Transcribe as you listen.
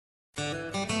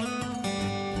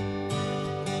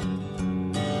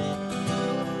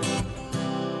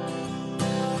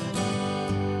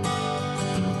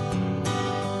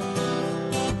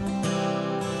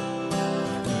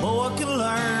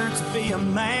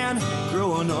man,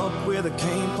 growing up with a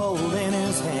cane pole in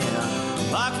his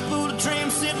hand. Like a Buddha dream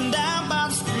sitting down by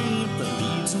the stream that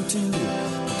leads him to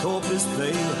the Corpus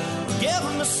Bay. Give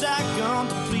him a shotgun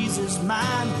to please his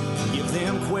mind. Give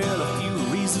them quail a few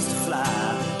reasons to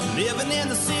fly. Living in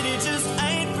the city just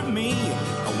ain't for me.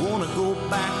 I wanna go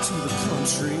back to the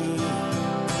country.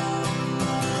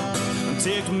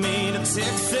 Take me to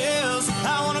Texas.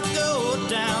 I wanna go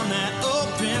down that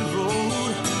open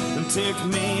road. Take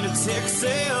me to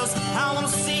Texas. I wanna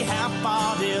see how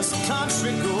far this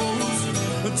country goes.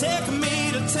 Take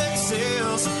me to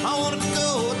Texas. I wanna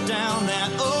go down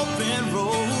that open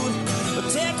road.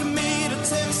 Take me to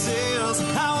Texas.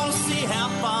 I wanna see how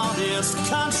far this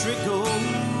country goes.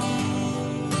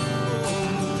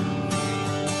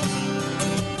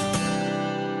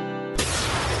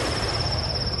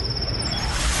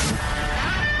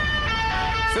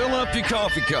 Fill up your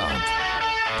coffee cup,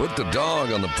 put the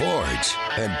dog on the porch,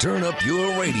 and turn up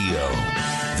your radio.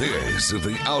 This is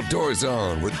the Outdoor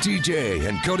Zone with TJ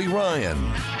and Cody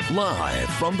Ryan, live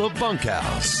from the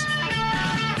bunkhouse.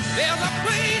 There's a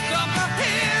place up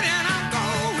ahead and I'm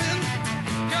going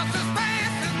just as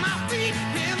fast as my feet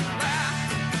can fly.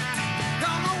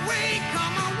 Come away,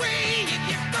 if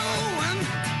you're going.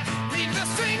 Leave the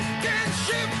sinking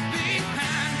ship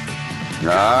behind.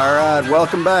 All right,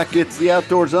 welcome back. It's the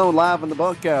Outdoor Zone live in the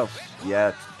bunkhouse. Yeah,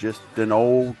 it's just an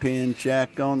old tin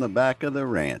shack on the back of the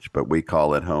ranch, but we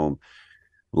call it home.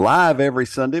 Live every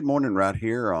Sunday morning right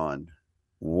here on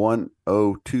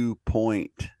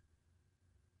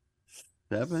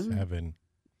 102.7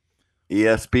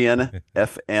 ESPN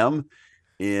FM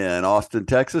in Austin,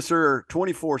 Texas, or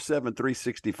 24/7,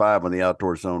 365 on the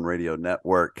Outdoor Zone Radio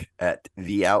Network at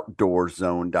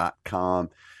theoutdoorzone.com.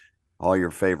 All your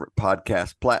favorite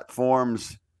podcast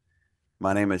platforms.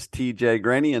 My name is TJ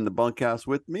Graney, and the bunkhouse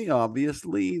with me,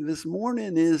 obviously, this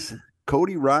morning is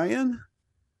Cody Ryan.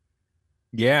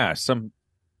 Yeah, some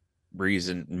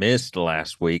reason missed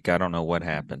last week. I don't know what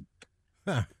happened.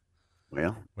 Well,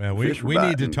 we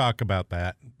need to talk about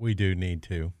that. We do need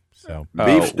to. So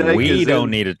beefsteak we don't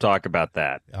need to talk about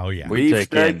that. Oh yeah,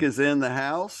 beefsteak is in the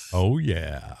house. Oh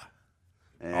yeah.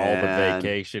 All the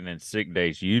vacation and sick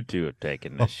days you two have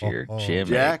taken this year. Jim,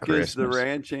 Jack is the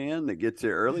ranch hand that gets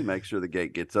here early, makes sure the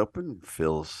gate gets open,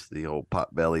 fills the old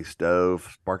potbelly stove,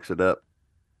 sparks it up,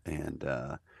 and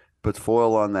puts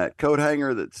foil on that coat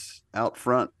hanger that's out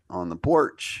front on the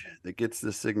porch that gets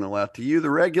the signal out to you,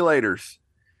 the regulators,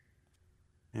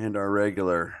 and our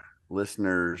regular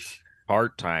listeners.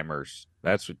 Part-timers.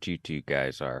 That's what you two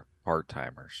guys are,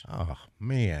 part-timers. Oh,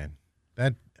 man.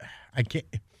 I can't.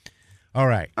 All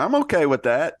right. I'm okay with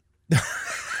that.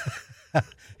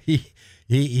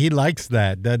 He likes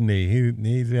that, doesn't he?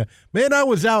 He's man,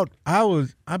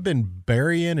 I've been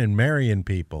burying and marrying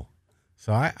people.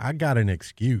 So I got an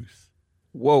excuse.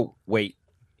 Whoa, wait.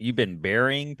 You've been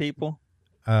burying people?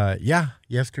 Yeah,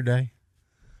 yesterday.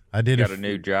 I did. You got a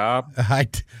new job? I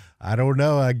don't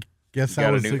know. I guess you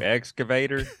got a new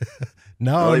excavator?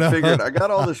 No, they figured I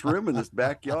got all this room in this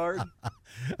backyard.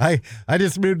 I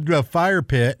just moved to a fire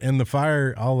pit and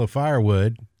all the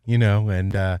firewood,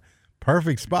 and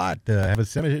perfect spot to have a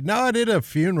cemetery. No, I did a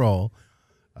funeral.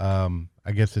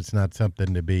 I guess it's not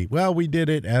something to be. Well, we did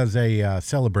it as a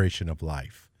celebration of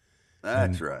life.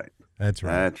 That's right. That's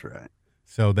right. That's right.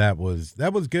 So that was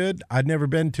good. I'd never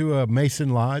been to a Mason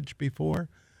Lodge before,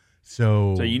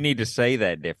 so you need to say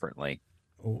that differently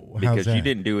because you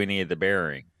didn't do any of the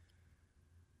burying.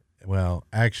 Well,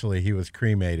 actually, he was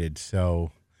cremated.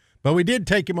 But we did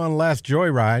take him on the last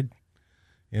joyride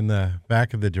in the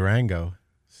back of the Durango.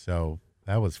 So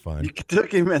that was fun. You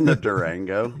took him in the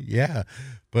Durango? Yeah.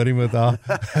 Put him with all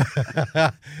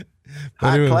high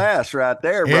class right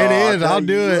there, bro. It is. I'll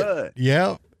do it.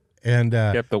 Yep. And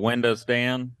kept the windows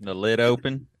down, the lid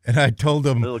open. And I told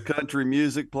him, little country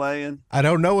music playing. I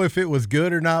don't know if it was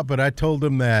good or not, but I told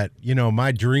him that,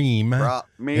 my dream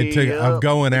of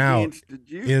going out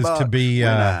is to be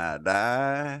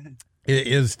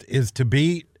is to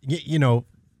be,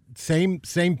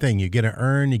 same thing. You get an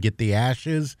urn, you get the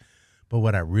ashes, but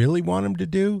what I really want him to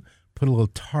do, put a little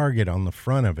target on the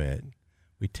front of it.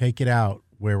 We take it out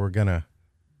where we're gonna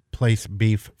place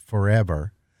beef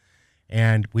forever,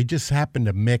 and we just happen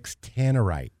to mix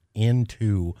tannerite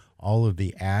into all of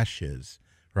the ashes,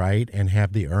 right, and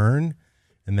have the urn,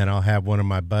 and then I'll have one of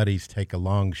my buddies take a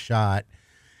long shot,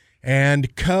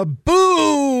 and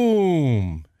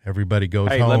kaboom! Everybody goes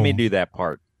home. Hey, let me do that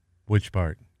part. Which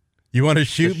part? You want to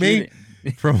shoot me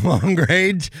from long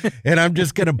range, and I'm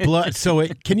just gonna blood. So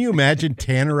can you imagine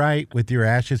tannerite with your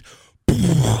ashes?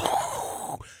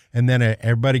 And then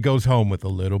everybody goes home with a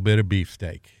little bit of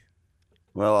beefsteak.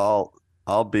 Well,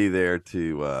 I'll be there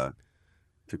to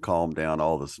calm down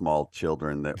all the small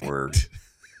children that were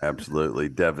absolutely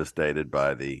devastated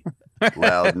by the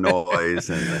loud noise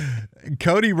and the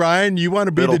Cody Ryan, you want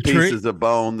to be little the pieces of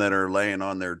bone that are laying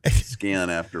on their skin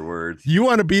afterwards. You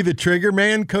want to be the trigger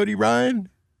man, Cody Ryan?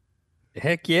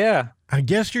 Heck yeah. I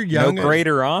guess you're young. No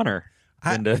greater honor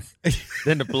than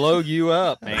to blow you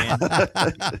up, man.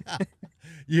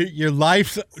 Your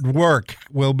life's work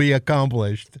will be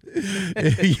accomplished.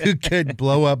 You could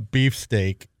blow up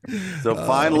beefsteak. So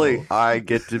finally, I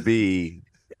get to be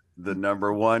the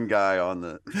number one guy on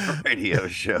the radio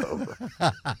show.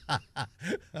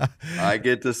 I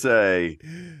get to say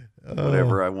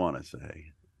whatever I want to say.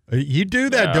 You do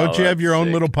that, Oh, don't you? Have your own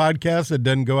sick. little podcast that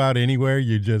doesn't go out anywhere?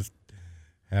 You just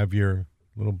have your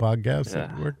little podcast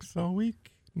that works all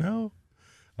week? No?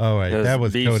 All right, that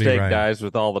was Cody beefsteak Ryan. guys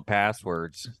with all the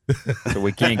passwords, so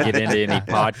we can't get into any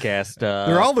podcast stuff.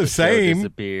 They're all the show same.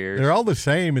 disappears. They're all the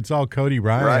same. It's all Cody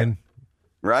Ryan.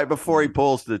 Right before he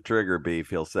pulls the trigger beef,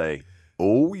 he'll say,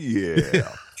 "Oh yeah."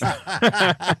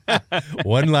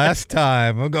 One last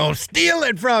time. I'm going to steal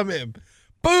it from him.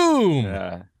 Boom.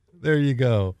 Yeah. There you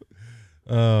go.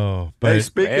 Oh, but Hey,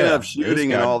 speaking yeah, of shooting this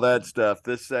and guy- all that stuff,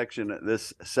 this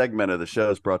segment of the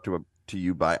show is brought to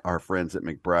you by our friends at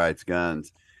McBride's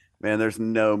Guns. Man, there's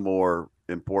no more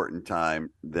important time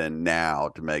than now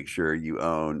to make sure you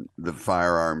own the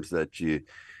firearms that you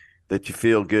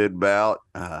feel good about,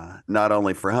 not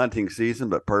only for hunting season,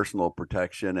 but personal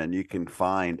protection. And you can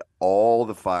find all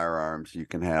the firearms. You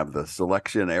can have the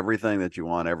selection, everything that you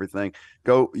want, everything.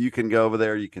 You can go over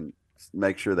there. You can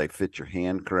make sure they fit your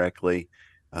hand correctly,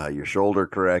 your shoulder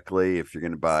correctly. If you're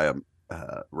going to buy a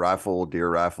deer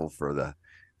rifle for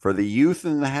the youth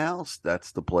in the house,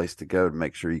 that's the place to go to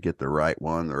make sure you get the right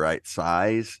one, the right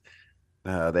size.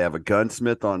 They have a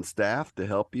gunsmith on staff to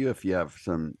help you if you have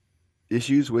some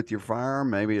issues with your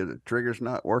firearm. Maybe the trigger's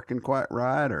not working quite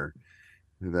right, or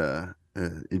the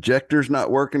ejector's not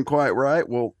working quite right.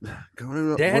 Well,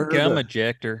 Dadgum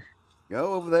ejector.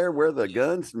 go over there where the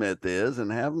gunsmith is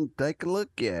and have them take a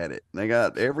look at it. They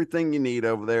got everything you need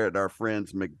over there at our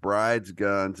friends McBride's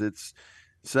Guns. It's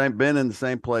been in the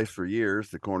same place for years,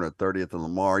 the corner of 30th and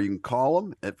Lamar. You can call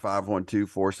them at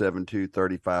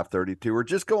 512-472-3532 or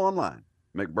just go online,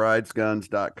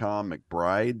 McBridesGuns.com,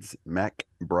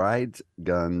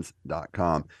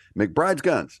 McBridesGuns.com. McBride's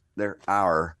Guns, they're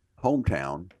our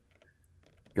hometown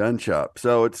gun shop.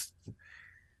 So it's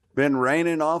been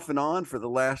raining off and on for the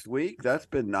last week. That's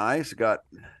been nice. Got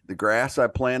the grass I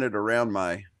planted around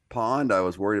my pond. I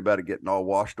was worried about it getting all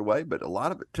washed away, but a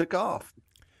lot of it took off.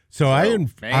 So man.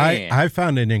 I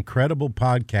found an incredible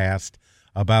podcast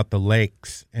about the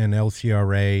lakes and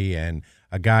LCRA and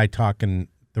a guy talking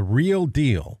the real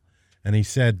deal. And he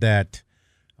said that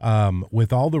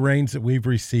with all the rains that we've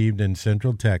received in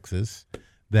Central Texas,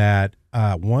 that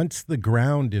once the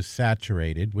ground is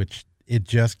saturated, which it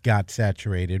just got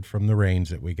saturated from the rains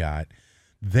that we got,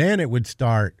 then it would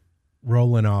start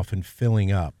rolling off and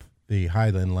filling up the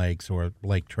Highland Lakes or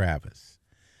Lake Travis.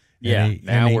 Yeah,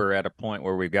 now we're at a point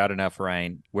where we've got enough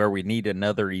rain where we need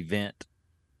another event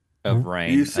of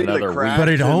rain. You see another the cracks But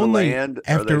it in only- the land? Are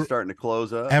after- they starting to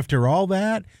close up? After all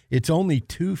that, it's only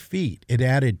 2 feet. It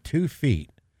added 2 feet.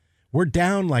 We're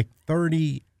down like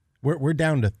 30. We're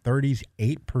down to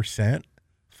 38%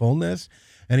 fullness.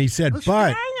 And he said,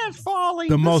 but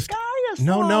the most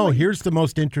no. Here's the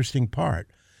most interesting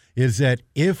part: is that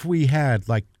if we had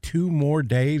like 2 more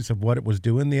days of what it was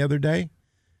doing the other day,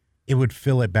 it would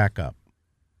fill it back up.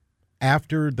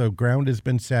 After the ground has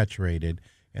been saturated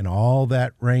and all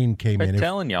that rain came Been in.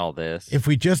 telling y'all this. If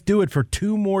we just do it for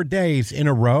 2 more days in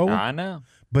a row, I know.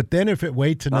 but then if it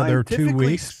waits another 2 Scientifically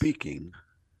weeks, speaking,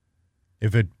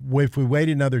 if we wait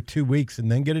another 2 weeks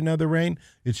and then get another rain,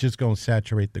 it's just going to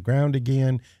saturate the ground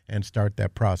again and start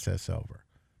that process over.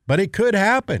 But it could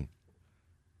happen.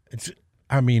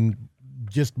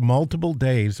 Just multiple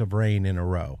days of rain in a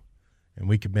row, and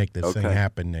we could make this thing Okay.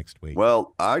 happen next week.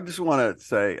 well, I just want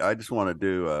to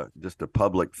do just a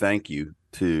public thank you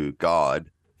to God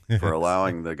for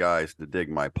allowing the guys to dig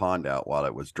my pond out while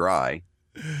it was dry.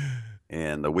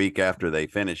 And the week after they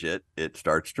finish it, it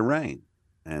starts to rain.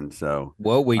 And so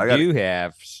What we I gotta- do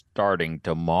have starting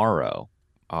tomorrow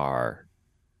are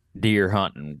deer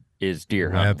hunting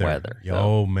weather. So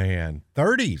Oh man,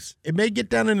 30s. It may get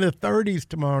down into the 30s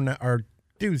tomorrow night or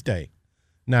Tuesday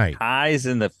night. highs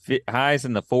in the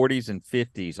 40s and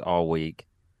 50s all week.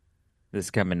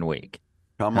 This coming week.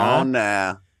 come Huh? on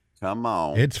now. Come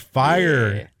on. It's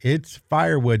fire. Yeah. It's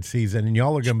firewood season, and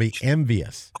y'all are going to be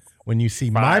envious when you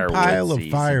see my Firewood pile of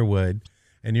season. firewood,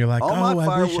 and you're like, All my "Oh,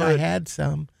 I wish I firewood- had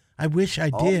some. I wish I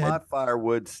All did. my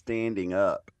firewood's standing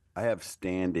up. I have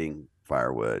standing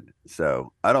firewood.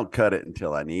 So I don't cut it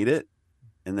until I need it.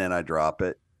 And then I drop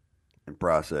it and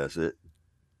process it.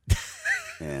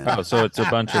 And Oh, so it's a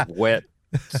bunch of wet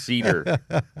cedar.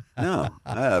 no,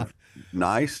 I have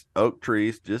nice oak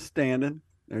trees just standing.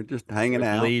 They're just hanging with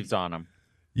out. leaves on them.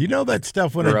 You know that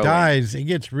stuff when it Growing. dies, it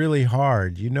gets really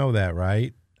hard. You know that,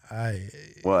 right?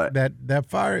 What?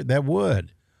 That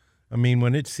wood. I mean,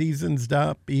 when it seasons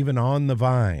up, even on the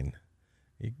vine,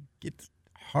 it gets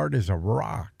hard as a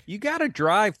rock. You got to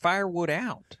dry firewood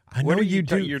out. I know What are you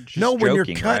do. You're just no, when you're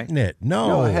joking, cutting right? it. No.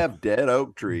 No, I have dead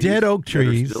oak trees. Dead oak that are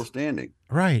trees. still standing.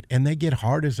 Right, and they get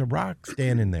hard as a rock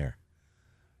standing there.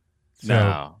 So,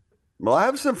 No. Well, I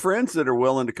have some friends that are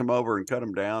willing to come over and cut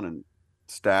them down and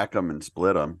stack them and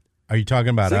split them. are you talking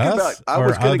about us? I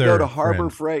was going to go to Harbor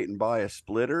friends? Freight and buy a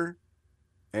splitter,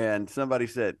 and somebody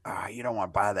said, you don't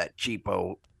want to buy that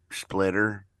cheapo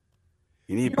splitter.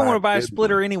 You don't want to buy a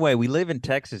splitter anyway. We live in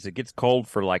Texas. It gets cold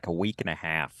for like a week and a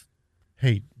half.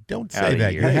 Hey, don't Out say of that.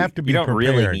 the You year. have to be You don't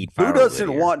prepared. really need Who firewood. doesn't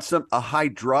here. want a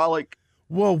hydraulic?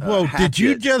 Whoa! Did you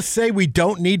hatchet? just say we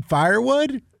don't need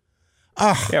firewood?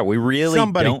 Ugh, Yeah, we really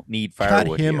somebody don't need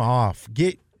firewood. cut him here. off.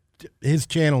 His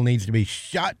channel needs to be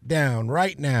shut down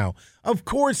right now. Of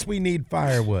course, we need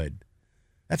firewood.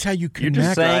 That's how you You're connect.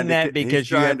 just saying Trying to that get- because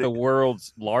he's you have trying to- the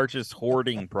world's largest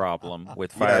hoarding problem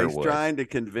with Yeah, firewood. he's trying to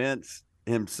convince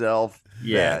himself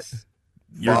Yes. that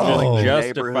You're following the just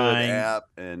neighborhood justifying app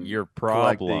and your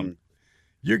problem collecting-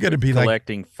 You're going to be like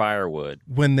collecting firewood.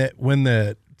 when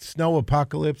the snow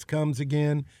apocalypse comes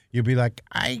again. You'll be like,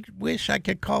 I wish I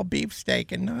could call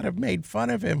Beefsteak and not have made fun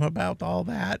of him about all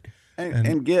that.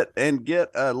 and get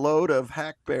a load of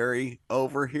hackberry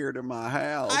over here to my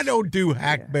house. I don't do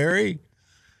hackberry.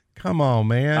 Come on,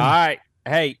 man. All right.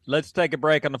 Hey, let's take a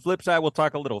break. On the flip side, we'll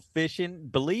talk a little fishing.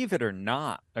 Believe it or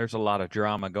not, there's a lot of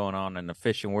drama going on in the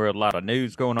fishing world, a lot of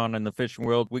news going on in the fishing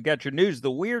world. We got your news,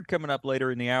 the weird, coming up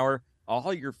later in the hour.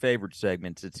 All your favorite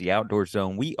segments. It's the Outdoor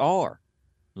Zone. We are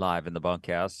live in the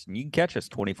bunkhouse, and you can catch us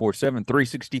 24/7,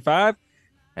 365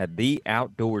 at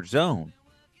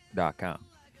theoutdoorzone.com.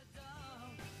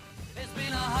 It's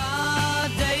been a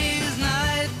hard day's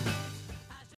night.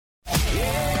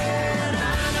 Yeah, and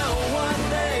I know what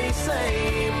they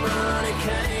say, money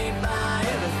can't buy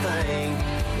everything.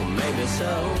 Well, maybe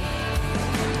so,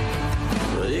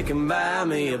 but it can buy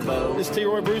me a boat. This is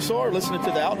T-Roy Broussard listening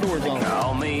to the Outdoor Zone.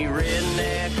 Call me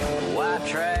redneck, white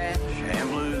trash, and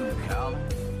blue collar.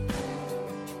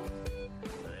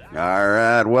 All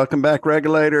right, welcome back,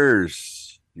 regulators.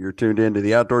 You're tuned into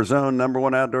the Outdoor Zone,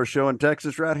 #1 outdoor show in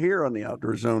Texas, right here on the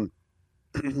Outdoor Zone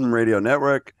Radio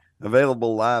Network.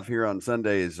 Available live here on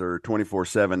Sundays or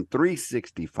 24/7,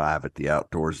 365 at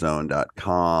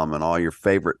theoutdoorzone.com and all your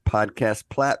favorite podcast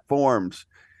platforms.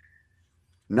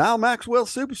 Now, Maxwell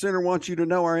Supercenter wants you to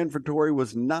know our inventory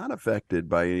was not affected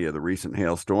by any of the recent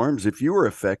hailstorms. If you were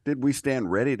affected, we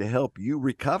stand ready to help you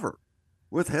recover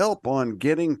with help on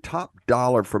getting top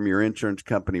dollar from your insurance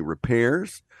company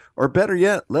repairs, or better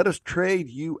yet, let us trade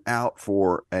you out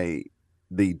for the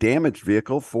damaged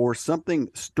vehicle for something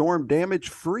storm damage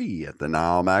free at the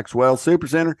Nile Maxwell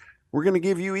Supercenter. We're going to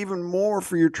give you even more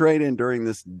for your trade-in during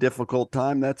this difficult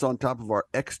time. That's on top of our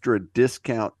extra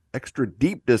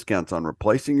deep discounts on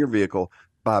replacing your vehicle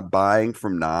by buying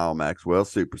from Nile Maxwell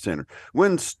Supercenter.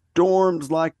 When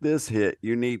storms like this hit,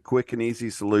 you need quick and easy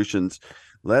solutions.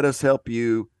 Let us help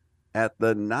you at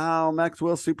the Nile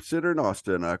Maxwell Supercenter in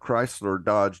Austin, a Chrysler,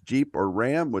 Dodge, Jeep, or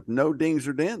Ram with no dings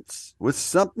or dents, with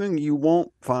something you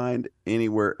won't find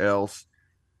anywhere else.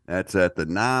 That's at the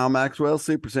Nile Maxwell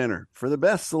Supercenter. For the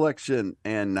best selection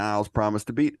and Nile's promise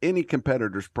to beat any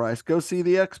competitor's price, go see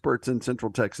the experts in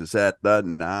Central Texas at the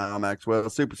Nile Maxwell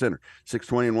Supercenter,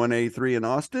 620 and 183 in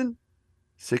Austin,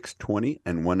 620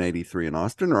 and 183 in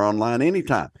Austin, or online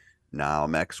anytime.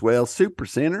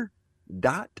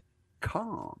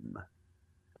 NileMaxwellSupercenter.com.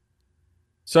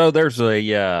 So there's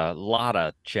a lot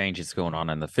of changes going on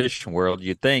in the fishing world.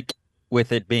 You'd think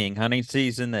with it being hunting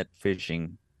season that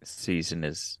fishing season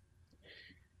is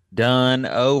done,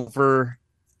 over,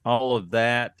 all of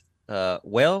that.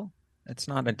 Well, that's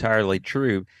not entirely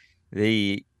true.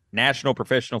 The National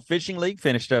Professional Fishing League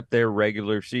finished up their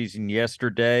regular season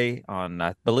yesterday on,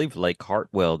 I believe, Lake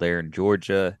Hartwell there in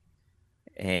Georgia.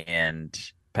 And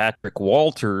Patrick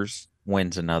Walters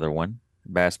wins another one.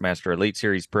 Bassmaster Elite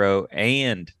Series Pro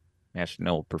and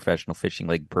National Professional Fishing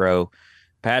League Pro.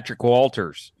 Patrick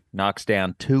Walters knocks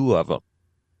down two of them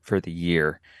for the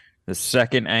year. The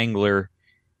second angler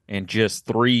in just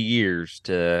 3 years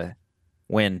to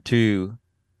win two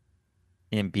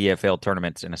NPFL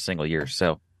tournaments in a single year.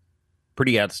 So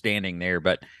pretty outstanding there.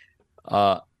 But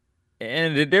Uh,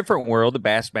 in a different world, the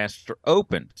Bassmaster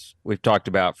Opens, we've talked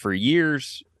about for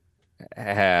years,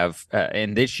 have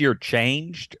and this year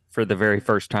changed for the very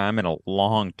first time in a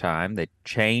long time. They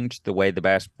changed the way the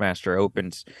Bassmaster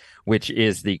Opens, which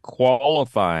is the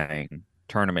qualifying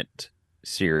tournament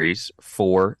series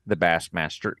for the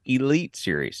Bassmaster Elite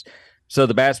Series. So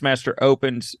the Bassmaster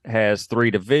Opens has 3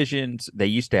 divisions. They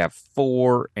used to have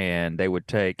 4, and they would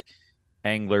take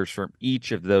anglers from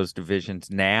each of those divisions.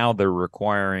 Now they're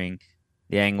requiring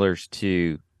the anglers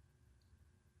to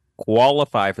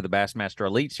qualify for the Bassmaster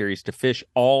Elite Series to fish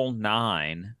all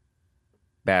 9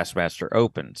 Bassmaster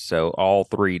Opens, so all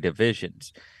 3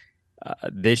 divisions.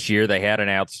 This year they had an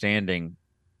outstanding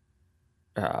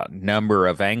number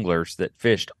of anglers that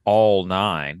fished all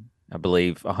 9. I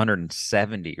believe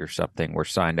 170 or something were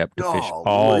signed up to fish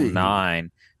all Golly.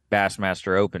 9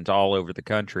 Bassmaster Opens all over the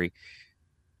country.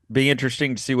 Be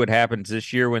interesting to see what happens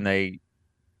this year when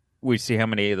we see how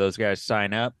many of those guys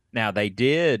sign up. Now they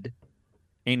did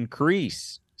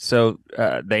increase. So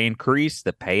they increased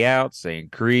the payouts. They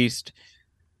increased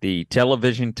the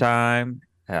television time,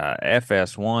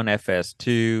 FS1,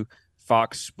 FS2,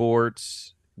 Fox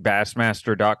Sports,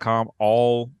 Bassmaster.com.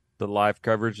 All the live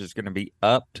coverage is going to be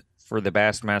upped for the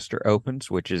Bassmaster Opens,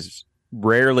 which has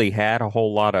rarely had a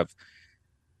whole lot of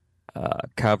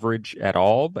coverage at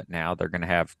all, but now they're going to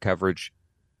have coverage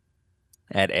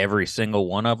at every single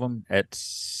one of them.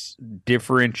 It's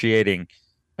differentiating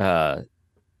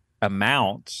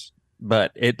amounts,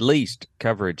 but at least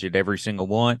coverage at every single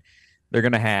one. They're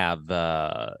going to have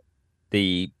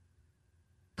the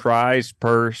prize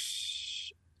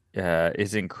purse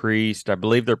is increased. I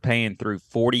believe they're paying through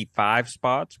 45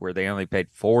 spots where they only paid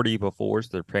 40 before, so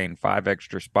they're paying 5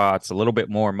 extra spots, a little bit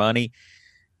more money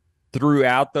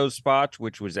throughout those spots,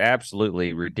 which was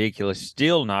absolutely ridiculous.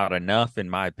 Still not enough, in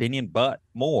my opinion, but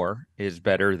more is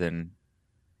better than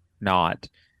not.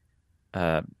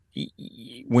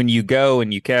 When you go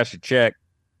and you cash a check,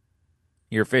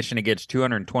 you're fishing against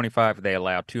 225. They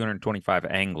allow 225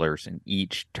 anglers in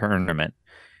each tournament.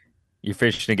 You're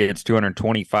fishing against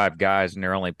 225 guys, and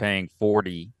they're only paying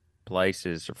 40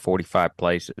 places or 45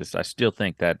 places. I still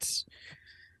think that's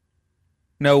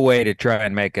no way to try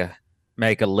and make a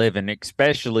living,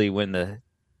 especially when the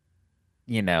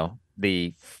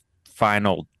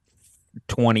final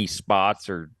 20 spots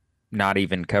are not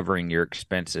even covering your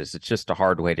expenses. It's just a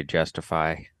hard way to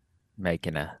justify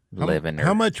making a living.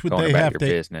 How much would they have to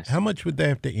business. How much would they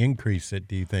have to increase it,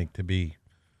 do you think, to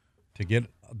get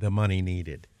the money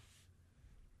needed?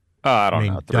 I don't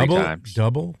know. 3 times.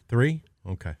 Double? 3?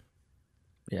 Okay.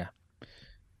 Yeah.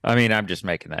 I mean, I'm just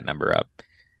making that number up.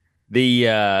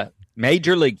 The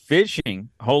Major League Fishing,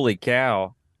 holy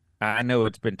cow. I know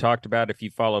it's been talked about. If you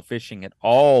follow fishing at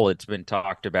all, it's been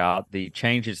talked about. The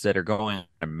changes that are going on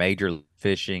in Major League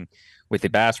Fishing with the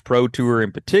Bass Pro Tour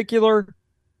in particular.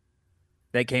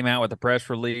 They came out with a press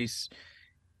release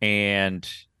and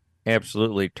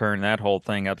absolutely turned that whole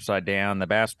thing upside down. The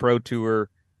Bass Pro Tour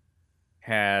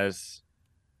has,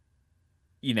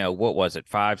 what was it,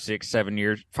 5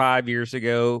 years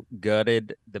ago,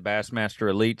 gutted the Bassmaster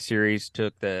Elite Series,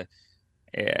 took the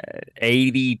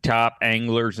 80 top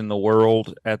anglers in the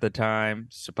world at the time,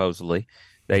 supposedly.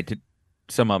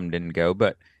 Some of them didn't go,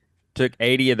 but took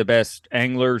 80 of the best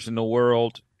anglers in the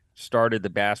world, started the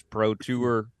Bass Pro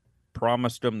Tour,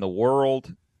 promised them the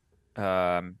world,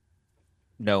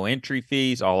 no entry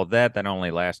fees, all of that. That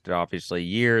only lasted, obviously, a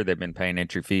year. They've been paying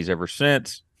entry fees ever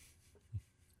since.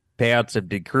 Payouts have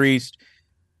decreased.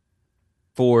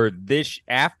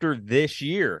 After this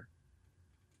year,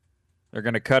 they're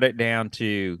going to cut it down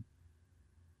to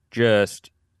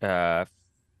just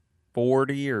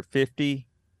 40 or 50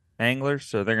 anglers.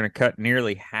 So they're going to cut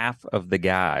nearly half of the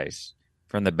guys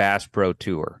from the Bass Pro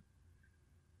Tour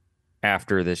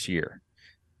after this year,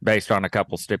 based on a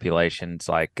couple stipulations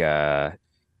like,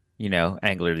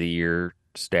 Angler of the Year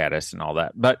status and all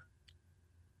that. But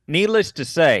needless to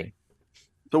say.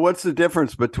 So what's the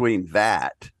difference between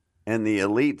that and the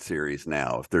Elite Series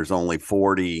now? If there's only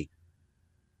 40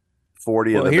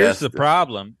 of the here's best. the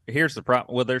problem.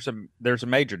 Well, there's a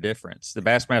major difference. The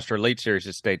Bassmaster Elite Series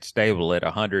has stayed stable at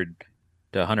 100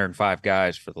 to 105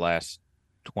 guys for the last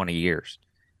 20 years.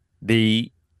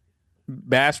 The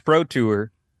Bass Pro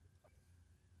Tour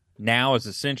now is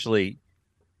essentially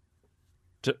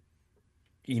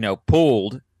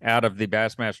pulled out of the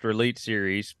Bassmaster Elite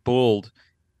Series, pulled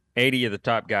 80 of the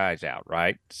top guys out,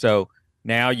 right? So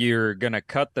now you're going to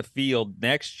cut the field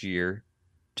next year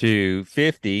to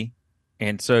 50,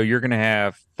 and so you're going to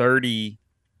have 30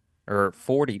 or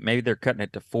 40. Maybe they're cutting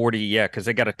it to 40, because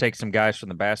they got to take some guys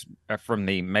from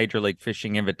the Major League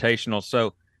Fishing Invitational.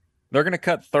 So They're going to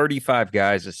cut 35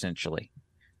 guys, essentially.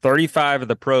 35 of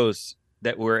the pros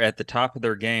that were at the top of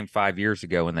their game 5 years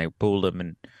ago when they pulled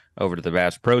them over to the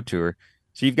Bass Pro Tour.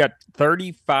 So you've got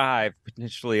 35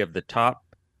 potentially of the top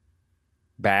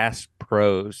bass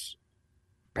pros,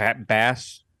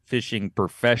 bass fishing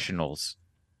professionals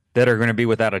that are going to be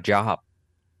without a job.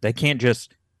 They can't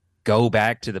just go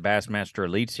back to the Bassmaster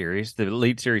Elite Series. The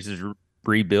Elite Series is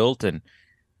rebuilt and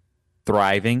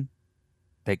thriving.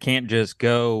 They can't just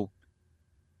go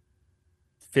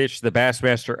fish the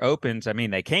Bassmaster Opens. I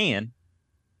mean, they can,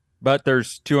 but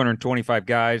there's 225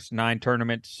 guys, 9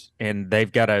 tournaments, and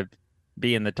they've got to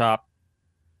be in the top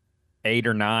 8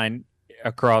 or 9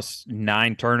 across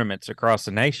 9 tournaments across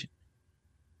the nation,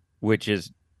 which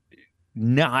is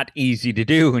not easy to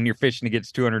do when you're fishing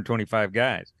against 225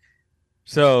 guys.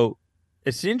 So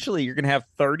essentially, you're going to have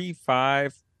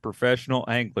 35 professional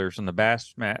anglers on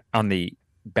the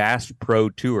Bass Pro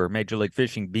Tour, Major League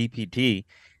Fishing BPT,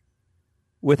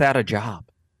 without a job.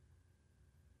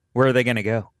 Where are they going to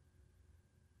go?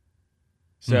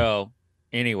 So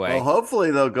anyway, well,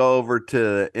 hopefully they'll go over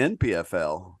to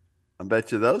NPFL. I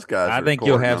bet you those guys. I think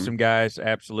you'll have some guys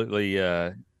absolutely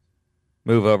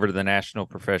move over to the National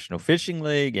Professional Fishing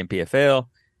League, NPFL.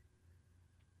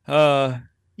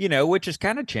 Which has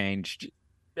kind of changed.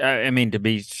 I mean, to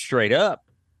be straight up,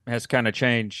 has kind of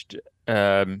changed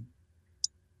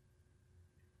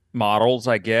models,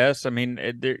 I guess. I mean,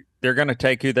 they're going to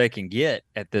take who they can get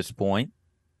at this point.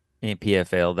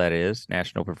 NPFL, that is,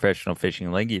 National Professional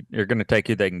Fishing League. They're going to take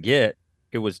who they can get.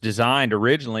 It was designed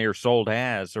originally, or sold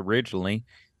as originally,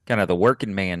 kind of the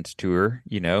working man's tour,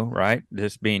 right?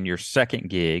 This being your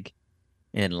second gig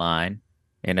in line,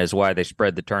 and is why they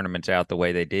spread the tournaments out the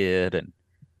way they did, and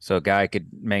so a guy could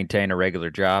maintain a regular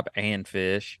job and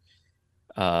fish.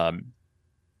 I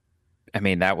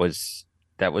mean, that was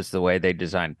the way they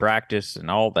designed practice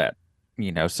and all that,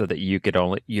 so that you'd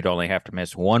only have to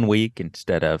miss 1 week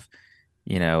instead of,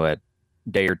 a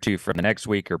day or two from the next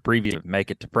week or previous, make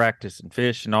it to practice and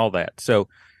fish and all that. So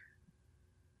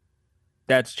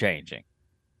that's changing.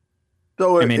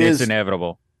 So it's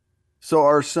inevitable. So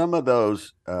are some of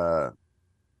those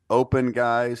open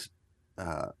guys,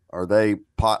 are they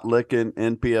pot licking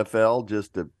NPFL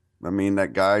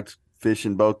that guy's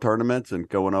fishing both tournaments and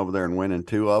going over there and winning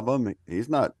 2 of them? He's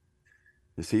not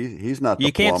the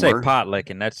You can't plumber. say pot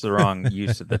licking. That's the wrong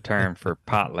use of the term for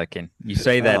pot licking. You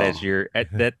say that as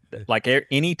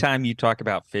anytime you talk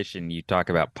about fishing, you talk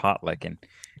about pot licking.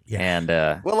 Yeah. And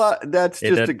that's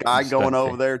just a guy going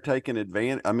over there taking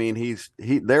advantage. I mean,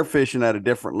 they're fishing at a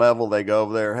different level. They go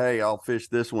over there, hey, I'll fish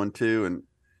this one too, and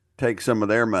take some of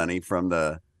their money from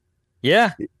the.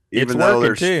 Yeah, even though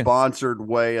they're sponsored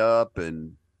way up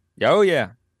and. Oh yeah.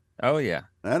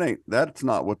 That's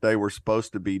not what they were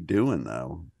supposed to be doing,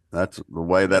 though. That's the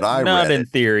way that I read it. Not in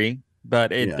theory,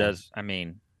 but it does. I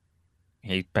mean,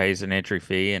 he pays an entry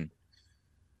fee, and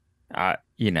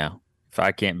if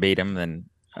I can't beat him, then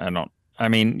I don't. I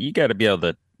mean, you got to be able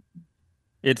to.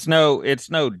 It's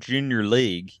no junior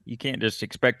league. You can't just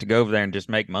expect to go over there and just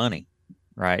make money,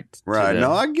 right? Right.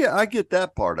 No, I get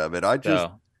that part of it.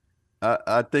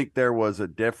 I think there was a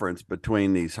difference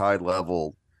between these high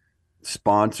level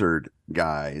sponsored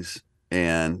guys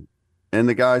and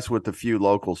the guys with a few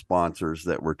local sponsors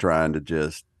that were trying to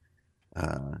just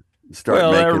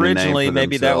start making originally a name for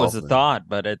maybe that was themselves. the thought,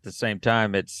 but at the same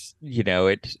time it's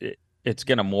it's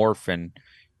going to morph and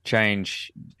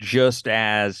change, just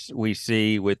as we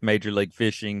see with Major League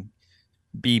Fishing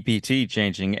BPT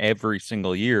changing every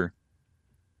single year.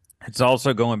 It's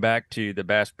also going back to the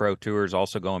Bass Pro Tours,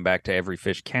 also going back to Every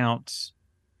Fish Counts.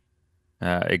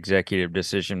 Executive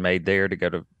decision made there to go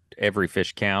to Every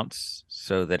Fish Counts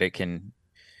so that it can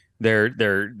their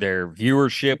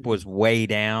viewership was way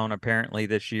down apparently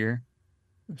this year.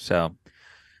 So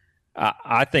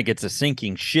I think it's a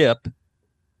sinking ship,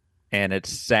 and it's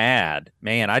sad.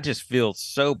 Man, I just feel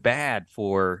so bad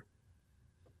for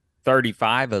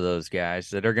 35 of those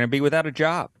guys that are going to be without a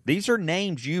job. These are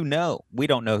names we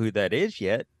don't know who that is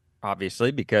yet, obviously,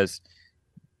 because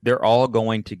they're all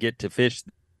going to get to fish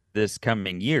this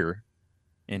coming year.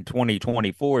 In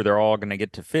 2024, they're all going to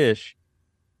get to fish.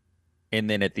 And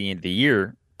then at the end of the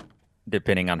year,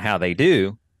 depending on how they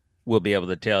do, we'll be able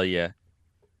to tell you,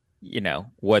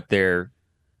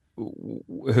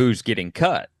 who's getting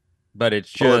cut. But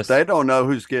it's just, if they don't know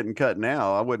who's getting cut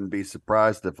now, I wouldn't be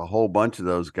surprised if a whole bunch of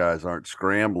those guys aren't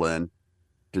scrambling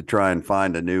to try and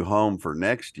find a new home for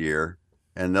next year,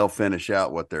 and they'll finish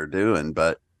out what they're doing.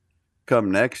 But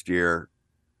come next year,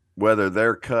 whether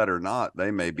they're cut or not,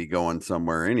 they may be going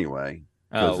somewhere anyway.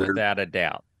 Without a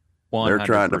doubt. 100%. They're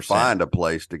trying to find a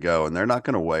place to go, and they're not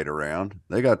going to wait around.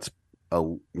 They got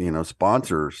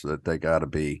sponsors that they got to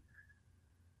be.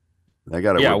 They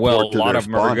got to Yeah, well, a report to lot their of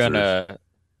them are sponsors.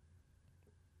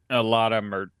 a lot of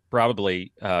them are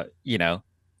probably,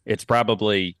 it's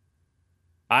probably,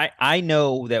 I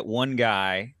know that one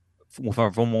guy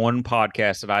from one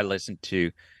podcast that I listened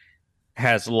to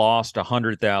has lost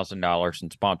 $100,000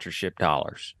 in sponsorship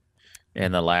dollars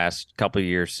in the last couple of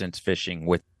years since fishing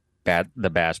with the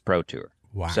Bass Pro Tour.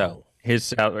 Wow. So his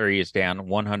salary is down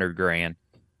 100 grand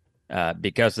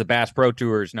because the Bass Pro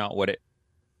Tour is not what it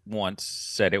once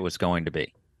said it was going to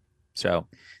be. So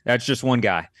that's just one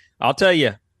guy. I'll tell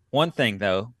you one thing,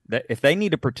 though, that if they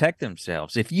need to protect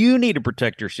themselves, if you need to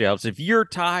protect yourselves, if you're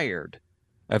tired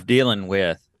of dealing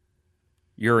with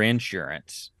your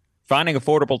insurance, finding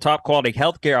affordable, top quality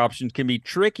healthcare options can be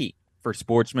tricky for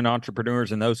sportsmen,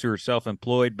 entrepreneurs, and those who are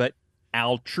self-employed. But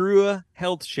Altrua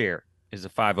Health Share is a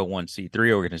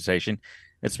 501c3 organization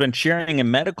that's been sharing in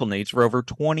medical needs for over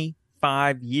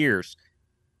 25 years.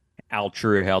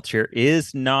 Altrua Health Share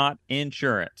is not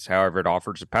insurance. However, it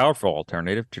offers a powerful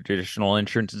alternative to traditional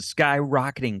insurance's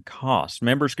skyrocketing costs.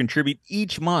 Members contribute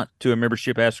each month to a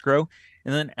membership escrow,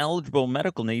 and then eligible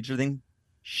medical needs are then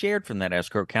shared from that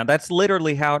escrow account. That's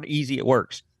literally how easy it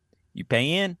works. You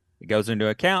pay in, it goes into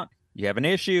an account. You have an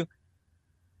issue,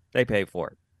 they pay for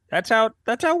it. That's how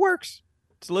it works.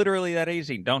 It's literally that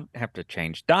easy. You don't have to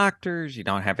change doctors. You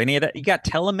don't have any of that. You got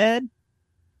telemed.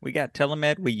 We got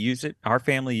telemed. We use it. Our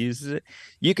family uses it.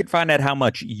 You can find out how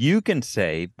much you can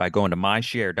save by going to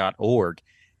myshare.org.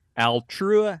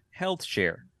 Altrua Health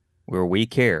Share, where we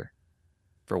care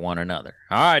for one another.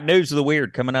 All right, news of the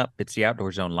weird coming up. It's the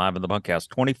Outdoor Zone live in the bunkhouse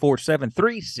 24/7,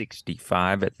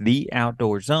 365 at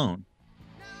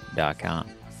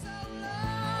theoutdoorzone.com.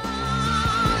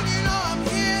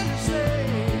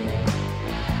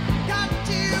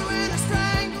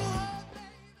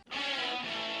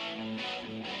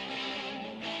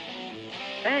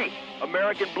 Hey,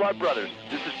 American Blood Brothers.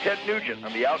 This is Ted Nugent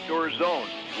on the Outdoor Zone,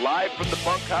 live from the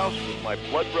bunkhouse with my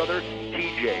blood brother,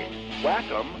 TJ. Whack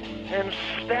 'em and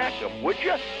stack 'em, would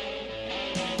you?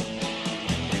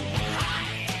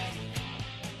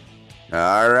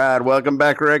 All right, welcome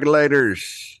back,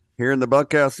 regulators. Here in the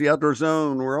bunkhouse, the Outdoor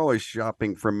Zone, we're always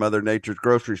shopping from Mother Nature's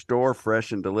grocery store,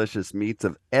 fresh and delicious meats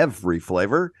of every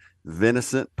flavor,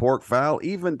 venison, pork, fowl,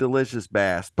 even delicious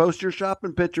bass. Post your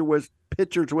shopping pictures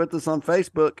with us on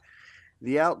Facebook,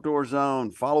 The Outdoor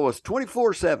Zone. Follow us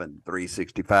 24/7,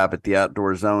 365 at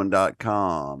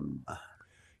theoutdoorzone.com.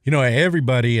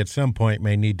 Everybody at some point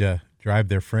may need to drive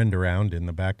their friend around in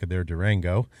the back of their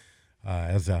Durango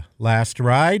as a last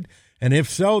ride. And if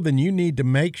so, then you need to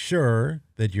make sure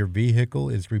that your vehicle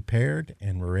is repaired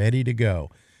and ready to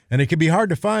go. And it can be hard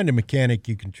to find a mechanic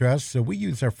you can trust, so we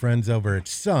use our friends over at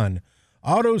Sun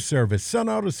Auto Service. Sun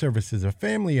Auto Service is a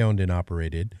family-owned and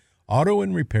operated auto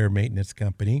and repair maintenance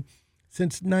company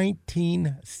since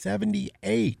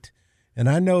 1978. And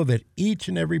I know that each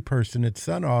and every person at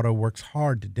Sun Auto works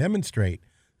hard to demonstrate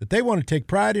that they want to take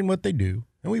pride in what they do,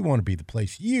 and we want to be the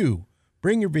place you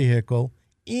bring your vehicle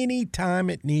anytime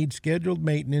it needs scheduled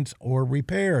maintenance or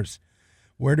repairs.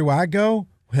 Where do I go?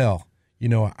 Well,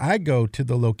 I go to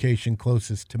the location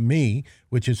closest to me,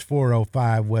 which is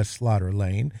 405 West Slaughter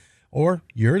Lane, or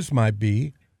yours might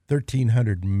be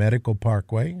 1300 Medical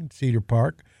Parkway in Cedar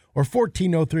Park, or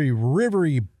 1403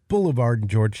 Rivery Boulevard in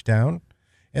Georgetown.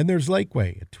 And there's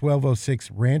Lakeway at 1206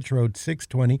 Ranch Road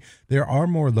 620. There are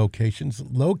more locations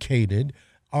located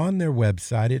on their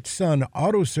website at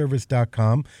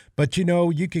sunautoservice.com. But,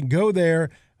 you can go there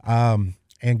and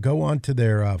go onto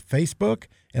their Facebook,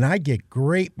 and I get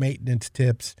great maintenance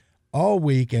tips all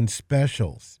week and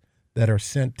specials that are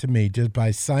sent to me just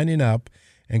by signing up,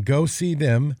 and go see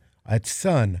them at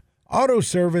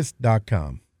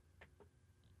sunautoservice.com.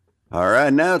 All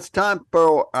right, now it's time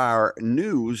for our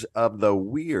news of the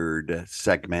weird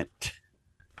segment.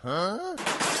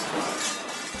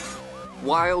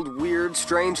 Wild, weird,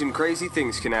 strange, and crazy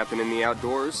things can happen in the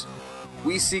outdoors.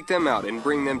 We seek them out and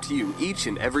bring them to you each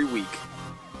and every week.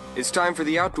 It's time for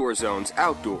the Outdoor Zone's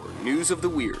Outdoor News of the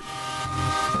Weird.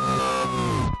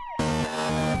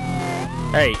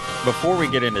 Hey, before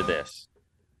we get into this,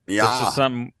 Yeah.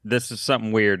 This is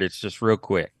something weird. It's just real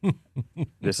quick.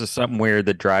 This is something weird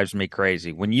that drives me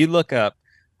crazy. When you look up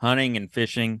hunting and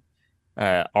fishing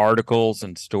articles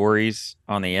and stories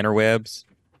on the interwebs,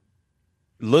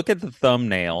 look at the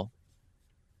thumbnail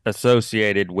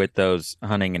associated with those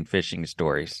hunting and fishing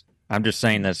stories. I'm just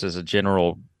saying this as a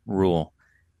general rule.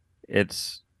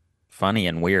 It's funny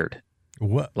and weird.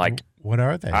 What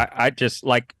are they? I just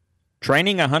like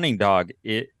training a hunting dog.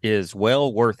 It is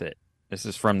well worth it. This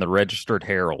is from the Registered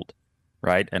Herald,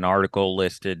 right? An article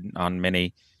listed on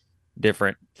many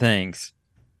different things,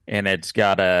 and it's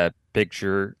got a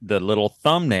picture. The little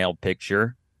thumbnail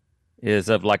picture is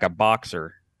of like a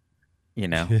boxer,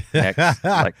 next,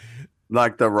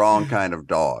 like the wrong kind of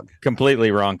dog.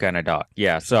 completely wrong kind of dog.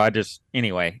 Yeah. So I just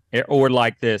or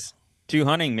like this, two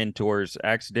hunting mentors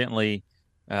accidentally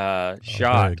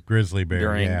shot a grizzly bear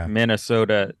during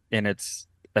Minnesota, and it's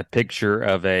a picture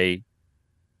of a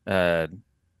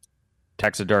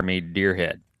taxidermy deer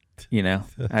head.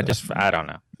 I don't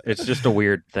know. It's just a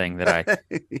weird thing that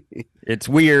it's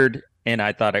weird, and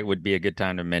I thought it would be a good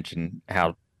time to mention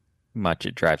how much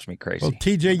it drives me crazy. Well,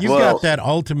 TJ, you got that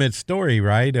ultimate story,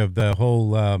 right, of the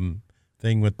whole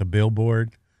thing with the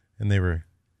billboard, and they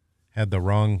had the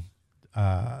wrong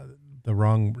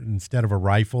instead of a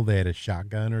rifle, they had a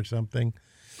shotgun or something.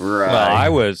 Right.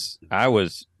 Well,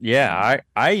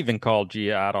 I even called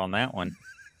you out on that one,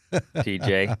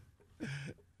 TJ.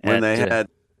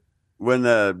 When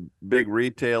the big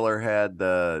retailer had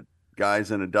the guys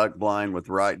in a duck blind with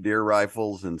deer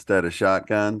rifles instead of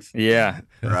shotguns. Yeah.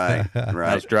 Right.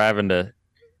 I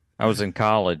was in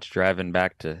college driving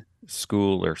back to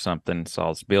school or something, saw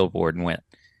this billboard and went,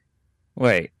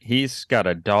 wait, he's got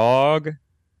a dog,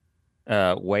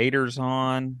 waders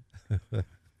on,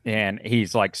 and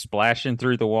he's like splashing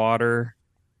through the water.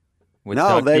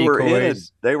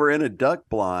 They were in a duck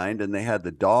blind, and they had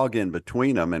the dog in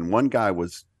between them, and one guy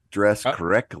was dressed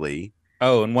correctly.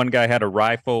 Oh, and one guy had a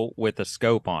rifle with a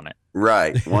scope on it.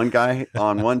 Right. One guy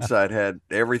on one side had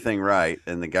everything right,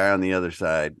 and the guy on the other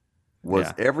side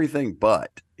was everything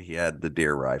but he had the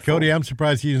deer rifle. Cody, I'm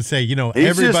surprised you didn't say, he's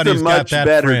everybody's just a much got that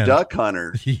better friend. duck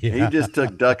hunter. Yeah. He just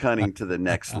took duck hunting to the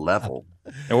next level.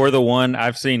 Or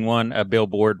I've seen a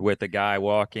billboard with a guy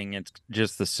walking. It's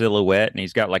just the silhouette, and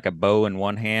he's got like a bow in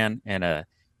one hand and a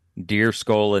deer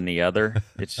skull in the other.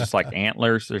 It's just like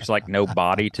antlers. There's like no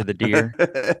body to the deer.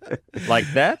 Like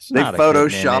that's not. They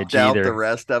photoshopped out the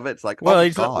rest of it. It's like,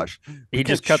 gosh, he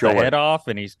just cut the head off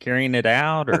and he's carrying it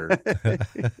out. Or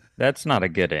that's not a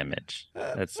good image.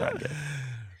 That's not good.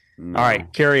 No. All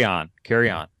right, carry on.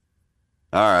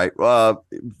 All right.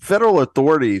 Federal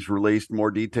authorities released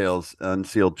more details,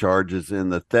 unsealed charges in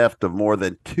the theft of more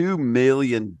than 2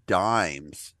 million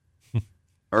dimes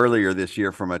earlier this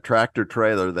year from a tractor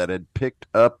trailer that had picked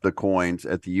up the coins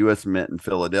at the U.S. Mint in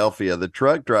Philadelphia. The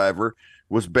truck driver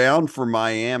was bound for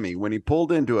Miami when he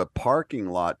pulled into a parking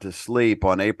lot to sleep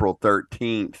on April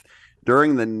 13th.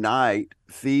 During the night,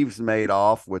 thieves made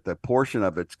off with a portion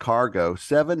of its cargo,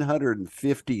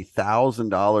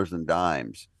 $750,000 in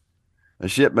dimes. A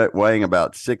shipment weighing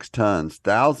about 6 tons.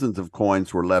 Thousands of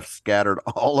coins were left scattered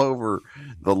all over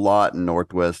the lot in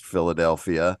Northwest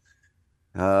Philadelphia.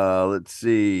 Let's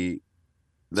see.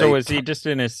 So is he just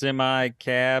in a semi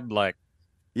cab?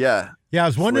 Yeah. Yeah, I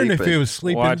was wondering if he was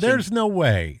sleeping. Watching. There's no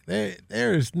way.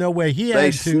 There is no way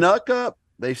They snuck up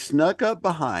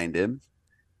behind him,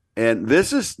 and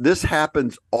this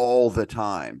happens all the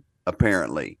time.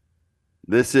 Apparently,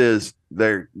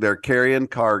 they're carrying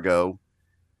cargo,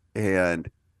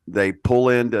 and they pull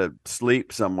in to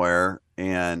sleep somewhere,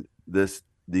 and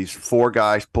these 4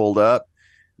 guys pulled up.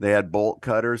 They had bolt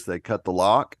cutters. They cut the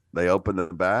lock. They opened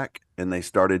the back, and they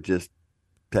started just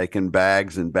taking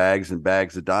bags and bags and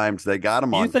bags of dimes. They got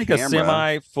them on camera. You think a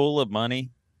semi full of money,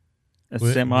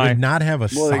 would not have a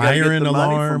siren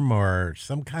alarm or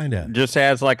some kind of... Just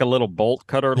has like a little bolt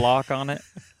cutter lock on it?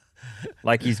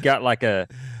 Like he's got like the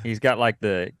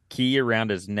key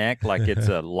around his neck, like it's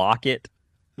a locket,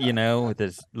 with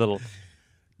his little...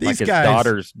 These his guys...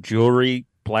 daughter's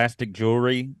plastic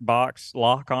jewelry box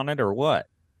lock on it, or what?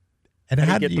 And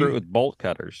how do you get through it with bolt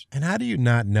cutters? And how do you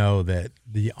not know that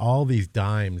all these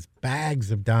dimes,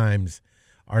 bags of dimes,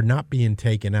 are not being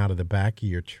taken out of the back of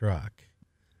your truck?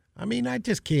 I mean, I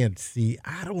just can't see.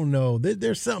 I don't know.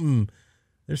 There's something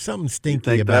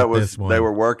stinky about this one. They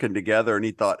were working together, and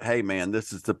he thought, "Hey, man,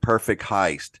 this is the perfect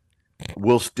heist.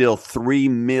 We'll steal 3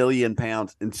 million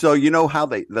pounds." And so how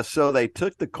they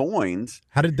took the coins.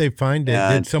 How did they find it?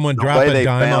 Did someone drop a dime on them? The way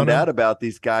they found out about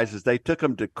these guys is they took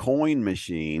them to coin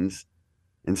machines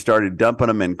and started dumping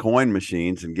them in coin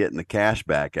machines and getting the cash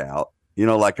back out,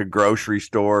 like a grocery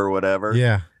store or whatever.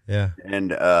 Yeah. And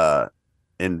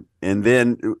then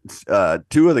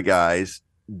 2 of the guys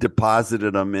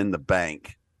deposited them in the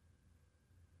bank,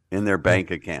 in their bank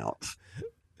accounts.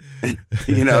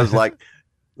 It's like,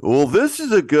 well, this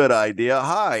is a good idea.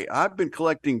 Hi, I've been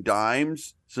collecting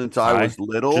dimes since I was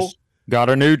little. Just got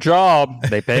a new job.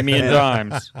 They pay me in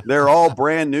dimes. They're all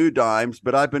brand new dimes,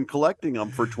 but I've been collecting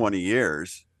them for 20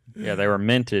 years. Yeah, they were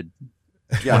minted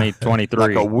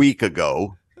 2023. Like a week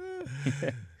ago.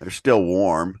 They're still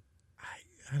warm.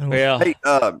 I don't Well, hey,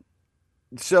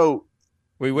 so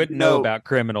We wouldn't know about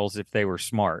criminals if they were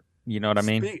smart. You know what I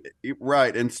mean?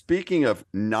 Right. And speaking of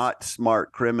not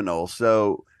smart criminals,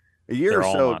 so a year They're or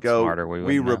all so not ago, smarter, we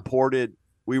we wouldn't know.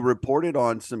 reported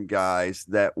on some guys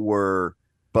that were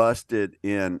busted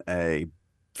in a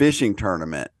fishing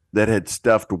tournament that had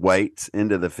stuffed weights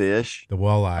into the fish. The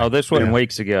walleye. Oh, this wasn't Yeah.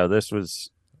 weeks ago. This was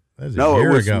That was a No, it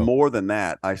year was ago. more than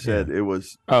that. I said it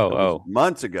was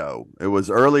months ago. It was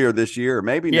earlier this year,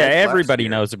 maybe. Yeah, last everybody year.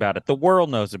 knows about it. The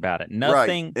world knows about it.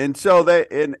 Nothing. Right. And so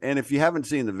and if you haven't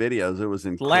seen the videos, it was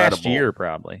incredible. Last year,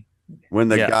 probably. When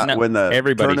the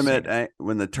everybody's seen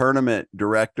when the tournament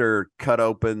director cut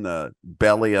open the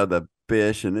belly of the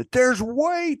fish and there's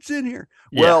weights in here.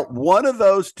 Yeah. Well, one of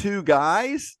those two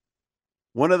guys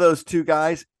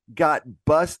got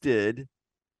busted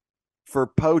for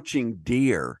poaching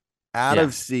deer out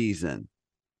of season.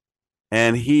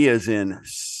 And he is in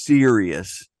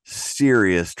serious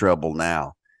trouble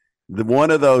now. One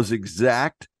of those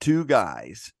exact two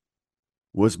guys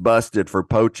was busted for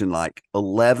poaching like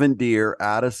 11 deer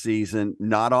out of season,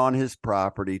 not on his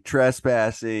property,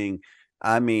 trespassing.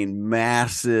 I mean,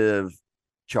 massive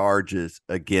charges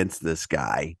against this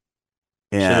guy.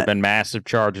 And should have been massive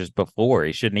charges before.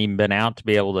 He shouldn't even been out to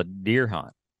be able to deer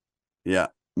hunt. Yeah.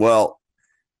 Well,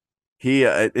 he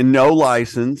no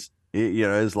license.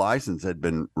 His license had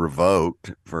been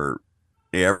revoked for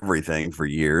everything for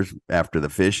years after the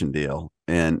fishing deal.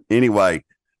 And anyway,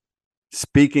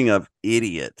 speaking of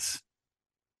idiots,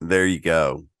 there you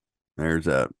go. There's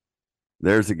a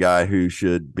guy who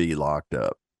should be locked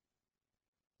up.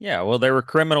 Yeah, well, they were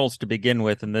criminals to begin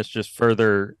with, and this just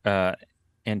further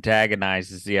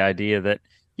antagonizes the idea that,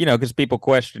 because people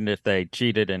questioned if they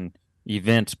cheated in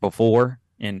events before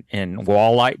in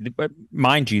walleye. But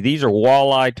mind you, these are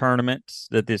walleye tournaments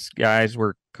that these guys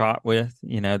were caught with.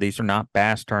 These are not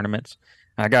bass tournaments.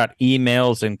 I got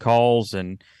emails and calls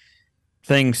and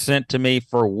things sent to me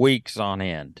for weeks on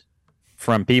end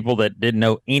from people that didn't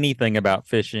know anything about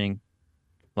fishing.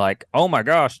 Like, oh my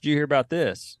gosh, did you hear about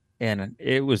this? And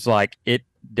it was like it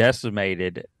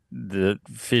decimated the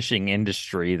fishing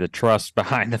industry, the trust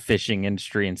behind the fishing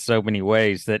industry in so many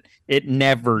ways that it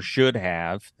never should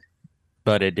have,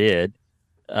 but it did.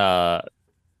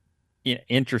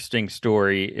 Interesting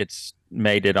story. It's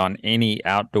made it on any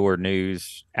outdoor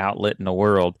news outlet in the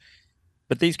world.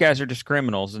 But these guys are just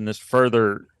criminals, and this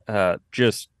further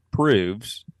just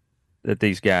proves that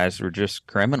these guys were just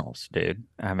criminals, dude.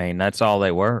 I mean, that's all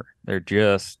they were. They're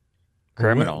just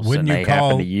criminals, and they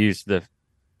happen to use the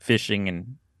fishing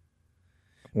and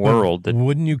world.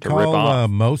 Wouldn't you call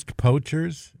most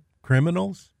poachers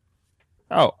criminals?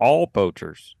 Oh, all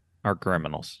poachers are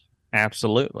criminals.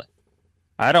 Absolutely.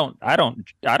 I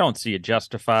don't see a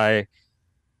justify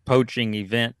poaching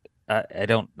event. I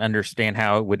don't understand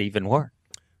how it would even work.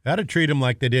 That'd treat them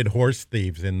like they did horse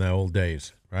thieves in the old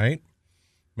days, right?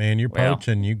 Man, you're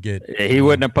poaching, you get. He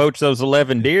wouldn't have poached those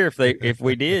 11 deer if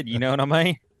we did. You know what I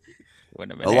mean?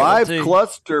 Wouldn't have been a live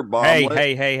cluster bomb.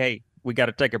 Hey! We got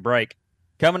to take a break.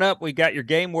 Coming up, we got your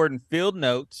game word and field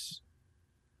notes.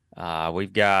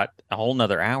 We've got a whole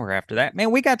nother hour after that. Man,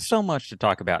 we got so much to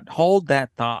talk about. Hold that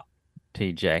thought,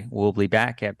 TJ. We'll be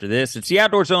back after this. It's the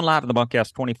Outdoor Zone live in the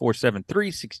bunkhouse 24/7,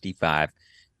 365.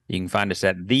 You can find us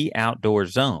at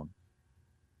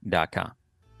theoutdoorzone.com.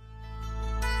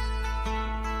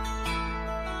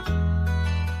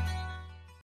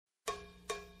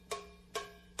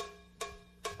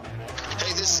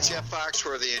 Hey, this is Jeff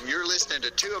Foxworthy, and you're listening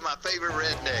to two of my favorite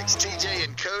rednecks, TJ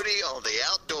and Cody, on the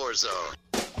Outdoor Zone.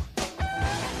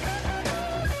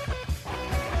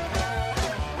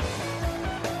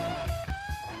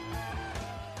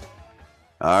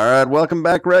 All right, welcome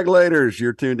back, regulators.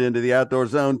 You're tuned into the Outdoor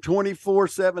Zone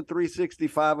 24/7,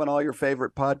 365 on all your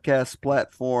favorite podcast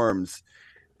platforms.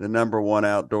 The number one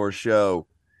outdoor show.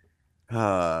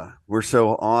 We're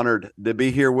so honored to be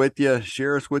here with you.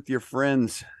 Share us with your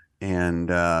friends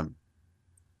and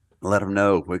let them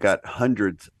know. We got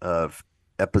hundreds of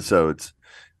episodes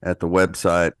at the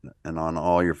website and on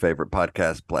all your favorite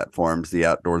podcast platforms,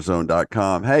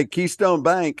 theoutdoorzone.com. Hey, Keystone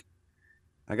Bank.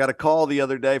 I got a call the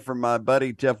other day from my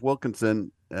buddy Jeff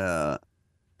Wilkinson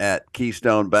at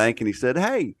Keystone Bank, and he said,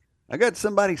 "Hey, I got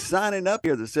somebody signing up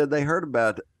here that said they heard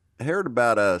about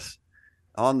us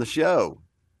on the show."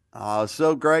 I was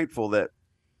so grateful that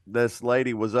this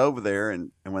lady was over there,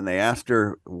 and when they asked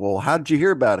her, "Well, how did you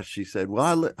hear about it?" She said,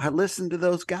 "Well, I listened to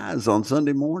those guys on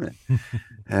Sunday morning,"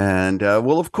 and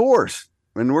well, of course.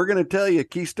 And we're going to tell you,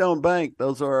 Keystone Bank,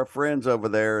 those are our friends over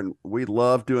there, and we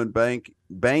love doing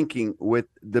banking with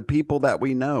the people that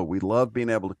we know. We love being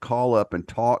able to call up and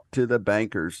talk to the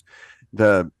bankers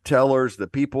the tellers, the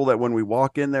people that when we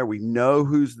walk in there, we know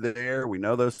who's there. We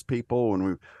know those people. When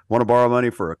we want to borrow money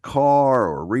for a car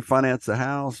or refinance a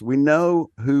house, we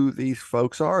know who these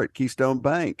folks are at Keystone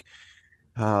Bank.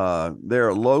 They're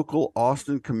a local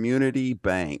Austin community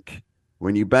bank.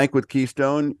 When you bank with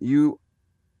Keystone, you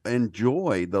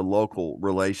enjoy the local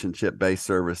relationship-based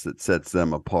service that sets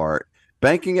them apart.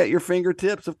 Banking at your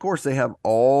fingertips. Of course, they have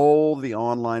all the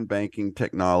online banking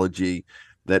technology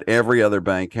that every other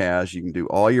bank has. You can do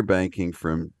all your banking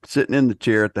from sitting in the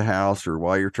chair at the house or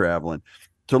while you're traveling.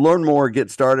 To learn more, get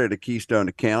started at a Keystone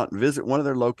account. Visit one of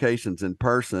their locations in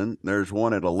person. There's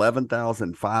one at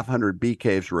 11,500 Bee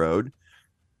Caves Road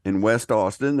in West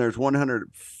Austin. There's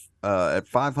 100 at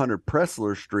 500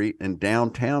 Pressler Street in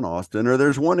downtown Austin, or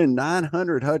there's one in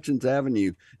 900 Hutchins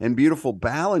Avenue in beautiful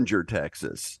Ballinger,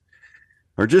 Texas.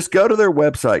 Or just go to their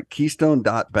website,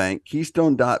 keystone.bank,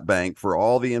 keystone.bank for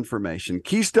all the information.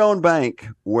 Keystone Bank,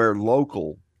 where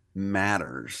local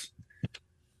matters.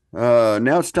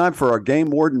 Now it's time for our Game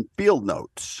Warden Field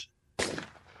Notes.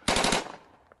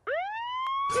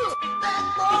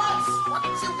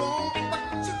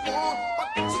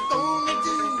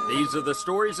 These are the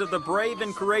stories of the brave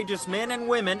and courageous men and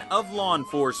women of law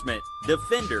enforcement,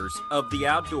 defenders of the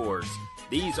outdoors.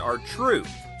 These are true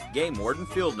Game Warden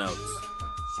Field Notes.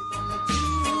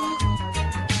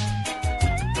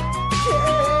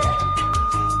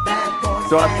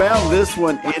 So I found this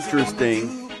one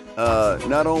interesting.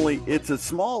 Not only it's a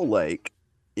small lake,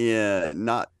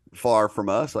 not far from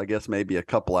us, I guess maybe a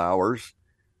couple hours,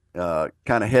 kind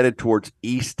of headed towards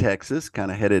East Texas,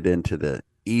 kind of headed into the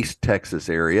East Texas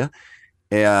area.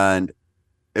 And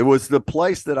it was the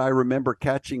place that I remember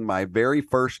catching my very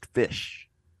first fish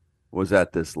was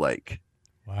at this lake.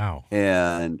 Wow.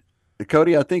 And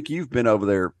Cody, I think you've been over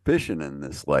there fishing in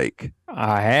this lake.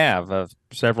 I have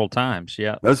several times,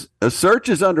 yeah. A search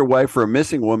is underway for a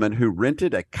missing woman who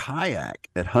rented a kayak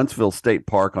at Huntsville State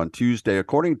Park on Tuesday.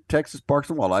 According to Texas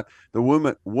Parks and Wildlife,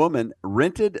 the woman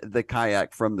rented the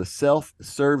kayak from the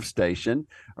self-serve station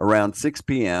around 6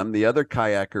 p.m. The other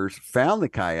kayakers found the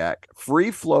kayak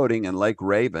free-floating in Lake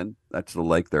Raven, that's the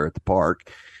lake there at the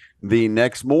park, the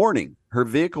next morning. Her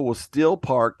vehicle was still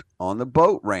parked on the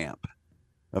boat ramp.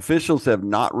 Officials have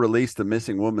not released the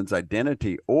missing woman's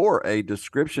identity or a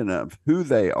description of who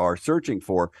they are searching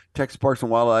for. Texas Parks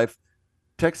and Wildlife,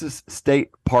 Texas State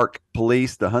Park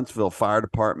Police, the Huntsville Fire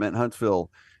Department, Huntsville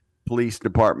Police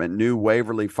Department, New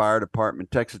Waverly Fire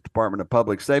Department, Texas Department of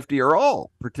Public Safety are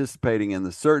all participating in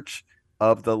the search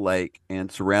of the lake and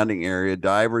surrounding area.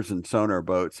 Divers and sonar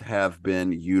boats have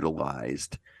been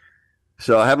utilized.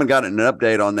 So I haven't gotten an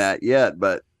update on that yet,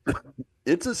 but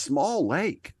it's a small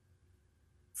lake.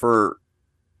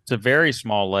 It's a very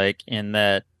small lake in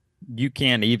that you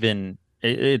can't even,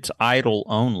 it's idle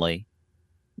only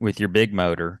with your big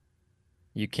motor.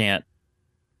 You can't,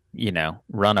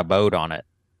 run a boat on it.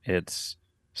 It's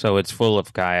full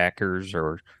of kayakers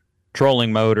or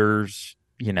trolling motors.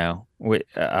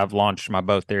 I've launched my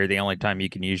boat there. The only time you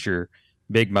can use your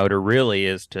big motor really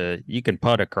is you can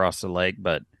putt across the lake,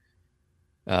 but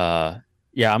I'm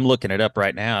looking it up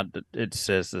right now. It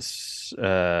says this,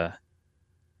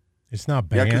 it's not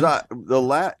bad. Yeah,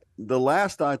 because the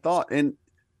last I thought, and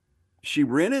she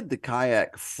rented the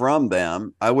kayak from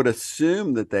them. I would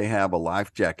assume that they have a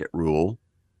life jacket rule,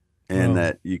 and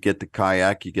that you get the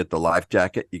kayak, you get the life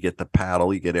jacket, you get the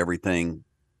paddle, you get everything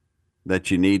that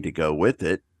you need to go with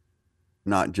it,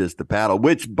 not just the paddle.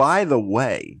 Which, by the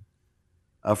way,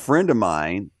 a friend of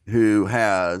mine who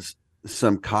has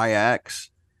some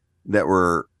kayaks that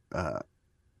were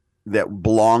that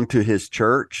belonged to his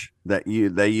church,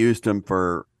 they used them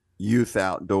for youth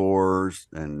outdoors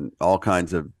and all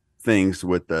kinds of things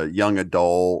with the young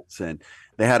adults, and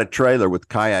they had a trailer with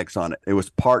kayaks on it. It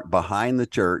was parked behind the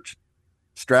church,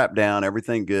 strapped down,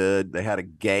 everything good. They had a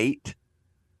gate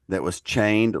that was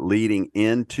chained leading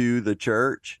into the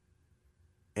church,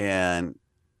 and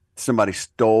somebody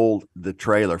stole the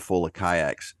trailer full of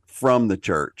kayaks from the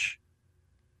church.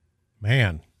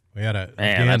 Man,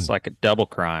 that's like a double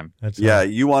crime.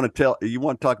 You want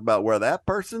to talk about where that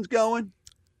person's going?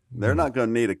 They're not going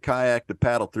to need a kayak to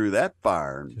paddle through that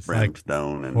fire and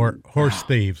brimstone and horse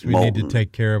thieves. We need to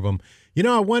take care of them.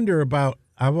 I wonder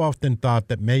I've often thought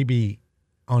that maybe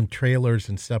on trailers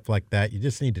and stuff like that, you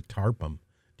just need to tarp them.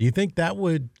 Do you think that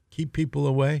would keep people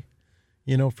away,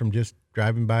 from just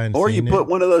driving by and or seeing you put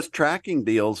one of those tracking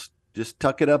deals, just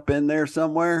tuck it up in there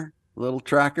somewhere, little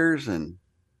trackers, and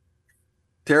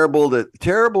terrible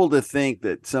to think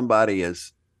that somebody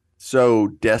is so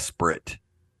desperate.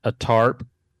 A tarp?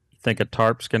 You think a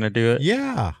tarp's going to do it?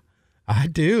 Yeah, I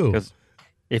do. Because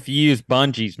if you use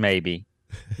bungees, maybe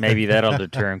maybe that'll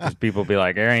deter them because people be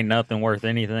like, there ain't nothing worth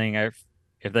anything if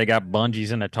they got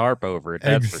bungees and a tarp over it.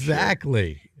 That's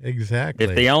Exactly. For sure. Exactly.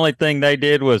 If the only thing they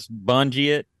did was bungee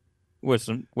it with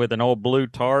an old blue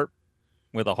tarp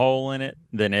with a hole in it,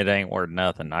 then it ain't worth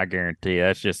nothing. I guarantee you.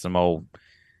 That's just some old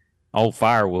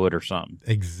firewood or something.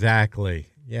 Exactly.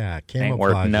 Yeah, Ain't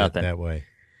worth camouflage it nothing that way.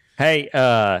 Hey,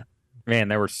 man,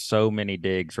 there were so many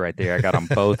digs right there. I got on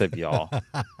both of y'all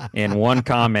in one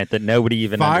comment that nobody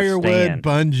even Firewood, understand.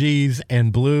 bungees,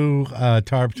 and blue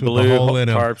tarps with a hole in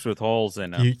them. Tarps with holes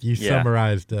in them. You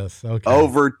summarized us. Okay.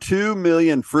 Over 2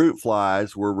 million fruit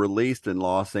flies were released in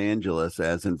Los Angeles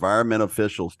as environmental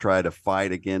officials try to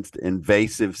fight against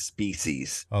invasive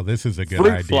species. Oh, this is a good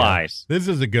Fruit idea. Flies. This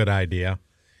is a good idea.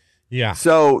 Yeah.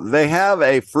 So they have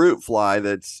a fruit fly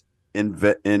that's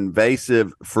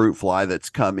invasive fruit fly that's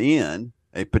come in,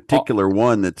 a particular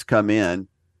one that's come in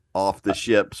off the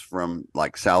ships from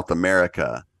like South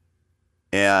America.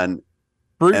 And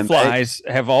fruit flies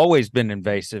have always been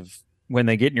invasive when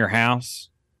they get in your house,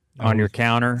 on your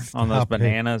counter, on those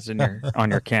bananas in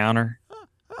on your counter.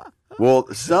 Well,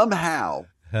 somehow,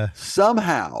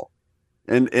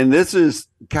 and this is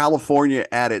California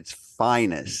at its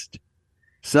finest,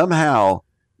 somehow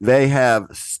they have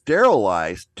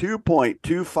sterilized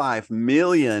 2.25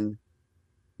 million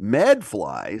med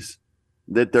flies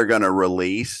that they're going to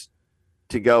release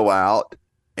to go out.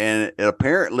 And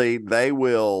apparently they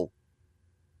will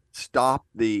stop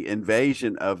the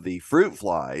invasion of the fruit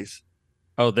flies.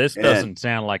 Oh, this doesn't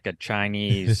sound like a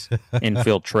Chinese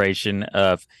infiltration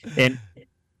of. And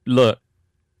look,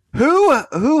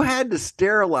 who had to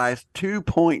sterilize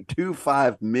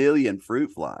 2.25 million fruit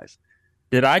flies?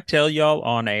 Did I tell y'all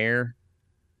on air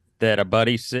that a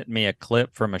buddy sent me a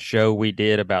clip from a show we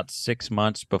did about 6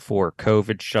 months before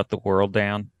COVID shut the world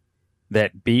down?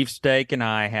 That Beefsteak and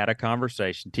I had a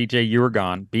conversation. TJ, you were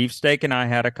gone. Beefsteak and I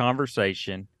had a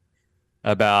conversation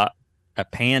about a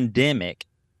pandemic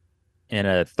in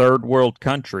a third world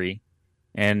country,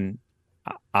 and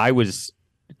I was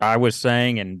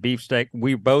saying, and Beefsteak,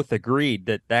 we both agreed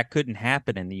that couldn't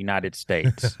happen in the United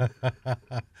States.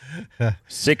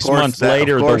 6 months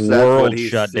later, the world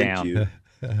shut down.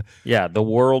 Yeah, the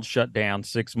world shut down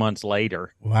 6 months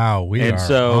later. Wow, we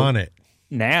are on it.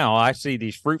 Now I see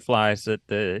these fruit flies that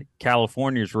the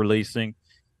California's releasing.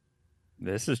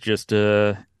 This is just we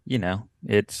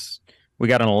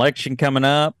got an election coming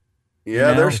up.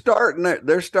 Yeah, they're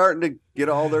starting to get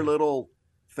all their little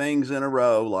things in a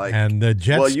row. Like, and the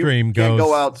jet stream you can't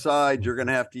go outside. You're going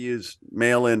to have to use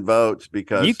mail-in votes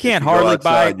because you can't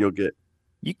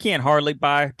You can't hardly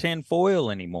buy tin foil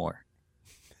anymore.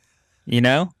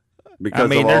 Because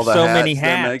there's all so the many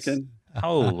hats. hats.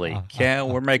 Holy cow,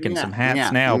 we're making some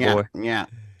hats now, boy. Yeah,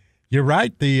 you're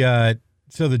right.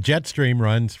 So the jet stream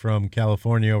runs from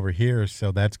California over here,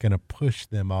 so that's going to push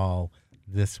them all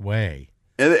this way.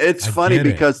 It's funny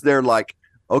because they're like,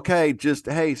 okay,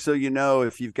 so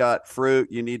if you've got fruit,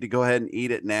 you need to go ahead and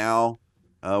eat it now.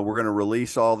 We're going to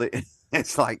release all the.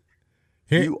 It's like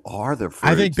you are the fruit.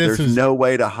 I think there's no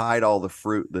way to hide all the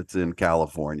fruit that's in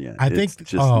California. I think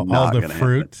just all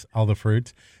the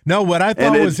fruits. No, what I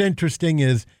thought was interesting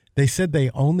is they said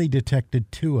they only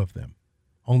detected 2 of them,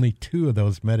 only 2 of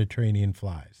those Mediterranean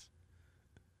flies.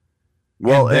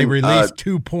 Well, and they released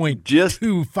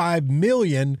 2.25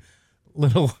 million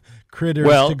little critters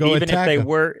to go even attack if they them.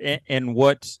 were in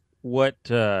what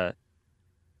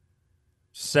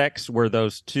sex were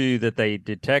those 2 that they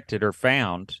detected or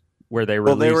found where they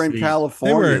released? Well, they were in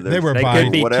California. They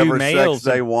could be whatever 2 males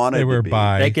sex they wanted. They were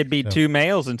They could be 2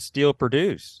 males and still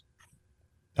produce.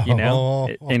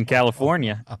 In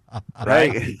California,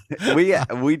 right?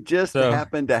 We just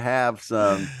happen to have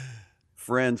some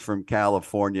friends from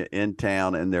California in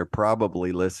town, and they're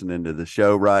probably listening to the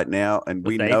show right now. And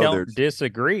we know don't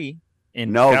disagree.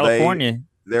 In California,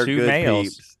 they're 2 good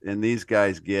males. peeps, and these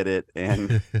guys get it,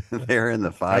 and they're in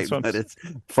the fight. But it's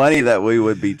funny that we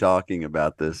would be talking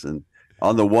about this and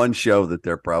on the one show that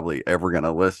they're probably ever going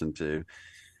to listen to.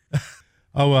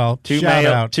 Oh well, 2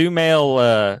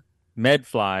 male med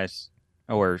flies,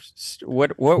 or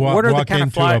what are the kind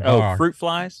of flies? Oh, fruit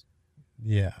flies.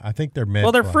 Yeah, I think they're med.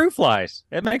 Well, they're flies. Fruit flies.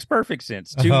 It makes perfect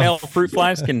sense. 2 male fruit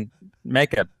flies can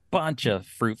make a bunch of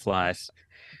fruit flies.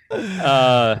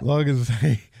 As long as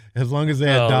they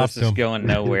adopt this them. is going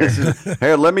nowhere.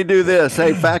 Here, let me do this.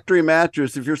 Hey, Factory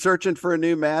Mattress. If you're searching for a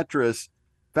new mattress,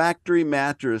 Factory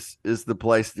Mattress is the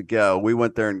place to go. We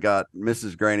went there and got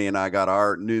Mrs. Graney and I got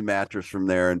our new mattress from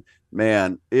there, and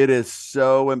man, it is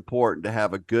so important to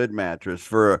have a good mattress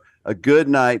for a good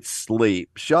night's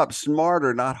sleep. Shop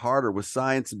smarter, not harder, with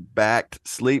science-backed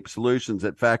sleep solutions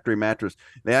at Factory Mattress.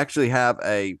 They actually have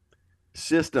a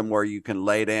system where you can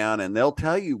lay down and they'll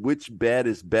tell you which bed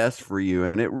is best for you.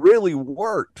 And it really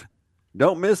worked.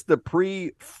 Don't miss the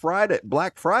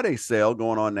Black Friday sale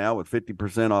going on now with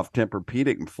 50% off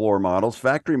Tempur-Pedic and floor models.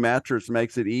 Factory Mattress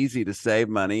makes it easy to save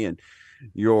money and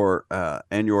your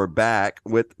back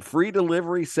with free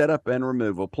delivery, setup, and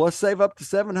removal. Plus, save up to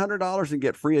 $700 and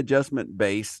get free adjustment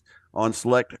base on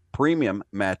select premium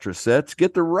mattress sets.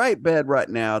 Get the right bed right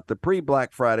now at the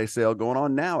pre-Black Friday sale going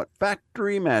on now at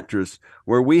Factory Mattress,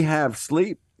 where we have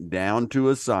sleep down to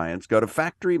a science. Go to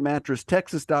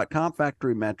factorymattress.texas.com,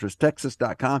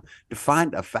 factorymattress.texas.com to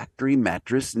find a factory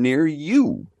mattress near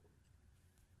you.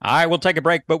 All right, we'll take a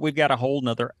break, but we've got a whole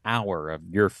nother hour of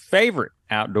your favorite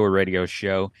outdoor radio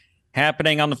show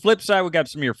happening. On the flip side, we've got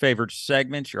some of your favorite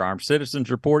segments, your Armed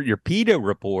Citizens Report, your PETA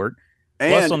Report.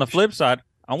 And plus, on the flip side,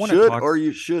 I want to talk... or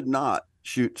you should not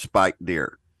shoot spiked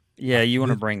deer. Yeah, you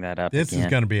want to bring that up This again.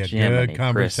 is going to be a good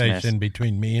conversation Christmas.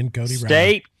 between me and Cody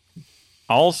State.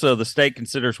 Also, the state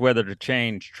considers whether to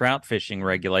change trout fishing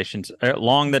regulations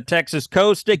along the Texas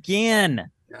coast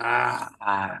again. You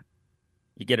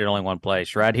get it only one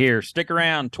place, right here. Stick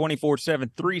around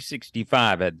 24/7,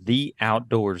 365 at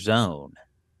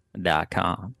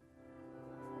theoutdoorzone.com.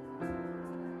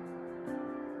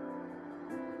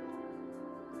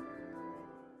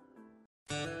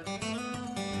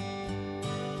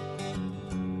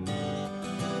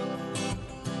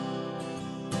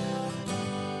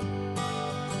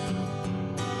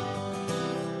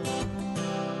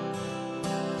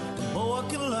 Boy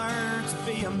can learn to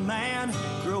be a man,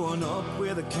 growing up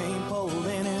with a cane pole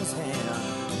in his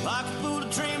hand. Pocket full of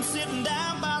dreams, sitting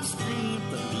down by the stream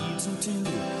that leads him to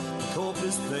the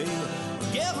Corpus Bay.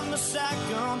 Give him a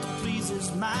shotgun to please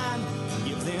his mind,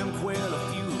 give them quail a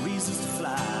few reasons to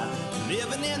fly.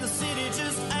 Living in the city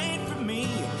just ain't for me.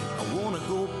 I wanna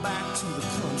go back to the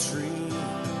country.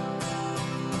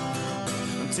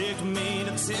 Take me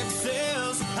to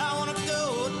Texas, I wanna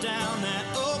go down that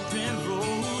open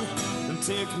road.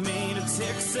 Take me to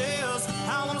Texas,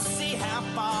 I wanna see how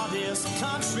far this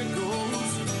country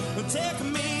goes. Take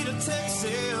me to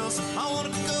Texas, I wanna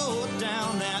go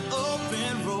down that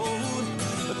open road.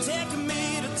 Take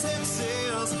me to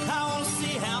Texas, I wanna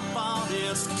see how far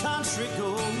this country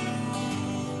goes.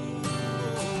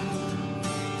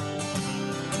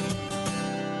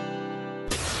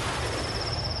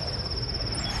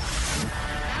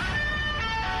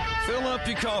 Fill up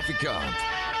your coffee cup,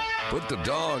 put the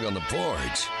dog on the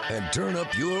porch, and turn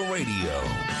up your radio.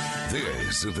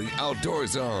 This is the Outdoor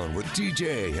Zone with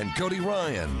TJ and Cody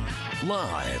Ryan,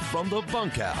 live from the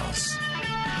bunkhouse.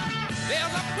 There's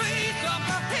a place up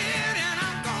ahead and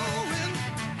I'm going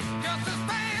just as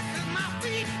fast as my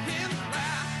feet can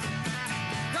fly.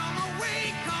 Come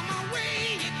away,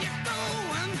 if you're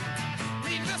going.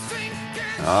 Leave the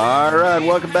sinking. All right,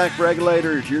 welcome back,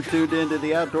 regulators. You're tuned into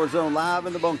the Outdoor Zone live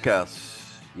in the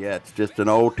bunkhouse. Yeah, it's just an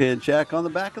old tin shack on the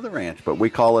back of the ranch, but we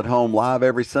call it home live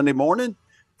every Sunday morning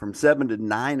from 7 to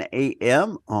 9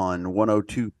 a.m. on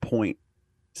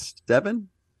 102.7,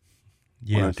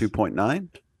 Yes. 102.9,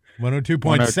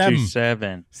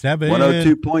 102.7.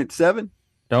 102.7.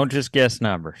 Don't just guess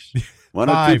numbers.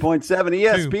 102.7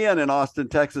 ESPN in Austin,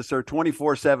 Texas, or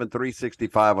 24/7,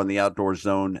 365 on the Outdoor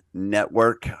Zone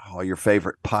Network. All your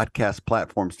favorite podcast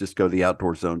platforms, just go to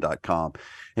theoutdoorzone.com,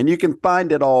 and you can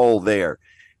find it all there.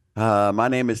 My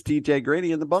name is TJ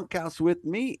Grady. In the bunkhouse with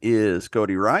me is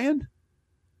Cody Ryan.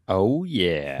 Oh,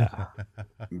 yeah.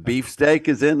 Beefsteak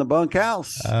is in the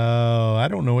bunkhouse. Oh, I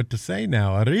don't know what to say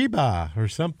now. Arriba or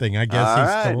something. I guess All he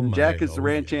right. stole And my... Jack is the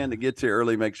ranch hand that gets here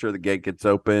early. Make sure the gate gets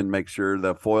open. Make sure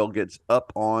the foil gets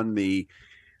up on the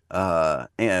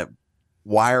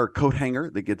wire coat hanger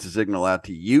that gets a signal out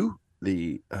to you,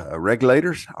 the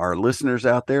regulators, our listeners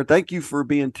out there. Thank you for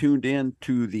being tuned in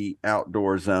to the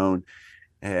Outdoor Zone.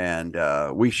 And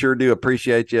we sure do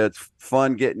appreciate you. It's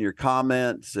fun getting your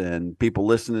comments and people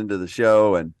listening to the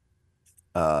show. And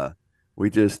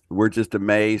we're just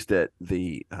amazed at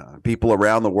the people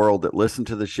around the world that listen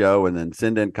to the show and then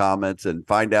send in comments and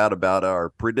find out about our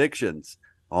predictions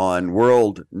on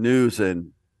world news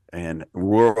and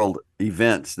world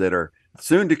events that are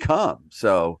soon to come.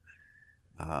 So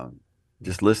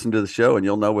just listen to the show and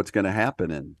you'll know what's going to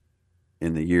happen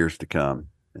in the years to come,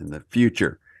 in the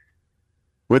future.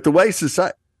 With the way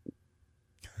society,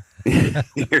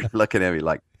 you're looking at me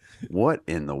like, what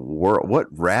in the world? What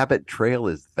rabbit trail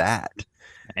is that?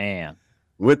 Man.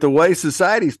 With the way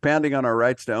society's pounding on our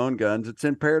rights to own guns, it's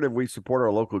imperative we support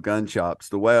our local gun shops.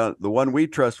 The one we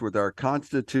trust with our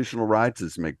constitutional rights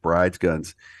is McBride's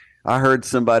Guns. I heard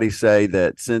somebody say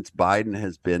that since Biden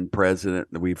has been president,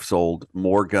 we've sold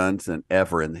more guns than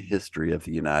ever in the history of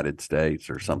the United States,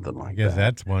 or something like I guess that.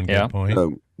 that's one Yeah. good point.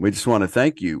 So we just want to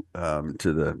thank you to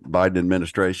the Biden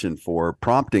administration for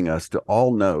prompting us to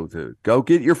all know to go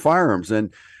get your firearms.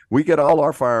 And we get all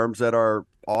our firearms at our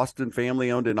Austin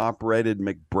family owned and operated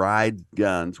McBride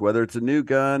guns, whether it's a new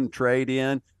gun, trade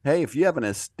in. Hey, if you have an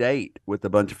estate with a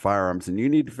bunch of firearms and you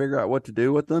need to figure out what to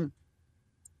do with them,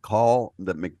 call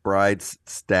the McBride's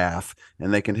staff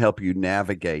and they can help you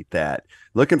navigate that.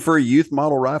 Looking for a youth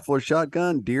model rifle or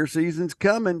shotgun? Deer season's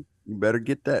coming. You better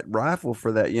get that rifle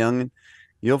for that youngin'.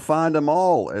 You'll find them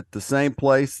all at the same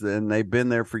place, and they've been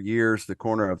there for years, the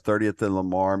corner of 30th and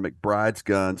Lamar, McBride's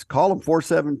Guns. Call them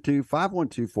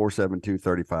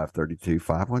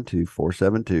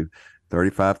 512-472-3532,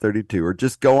 512-472-3532, or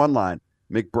just go online,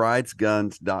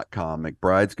 McBridesGuns.com,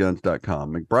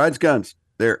 McBridesGuns.com. McBride's Guns,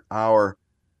 they're our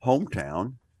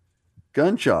hometown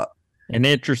gun shop. An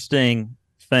interesting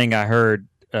thing I heard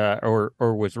or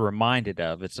was reminded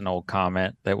of, it's an old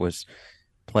comment that was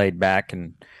played back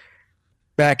in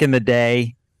the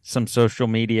day, some social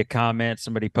media comment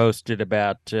somebody posted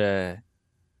about,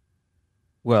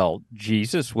 well,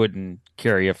 Jesus wouldn't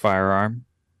carry a firearm.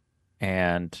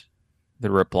 And the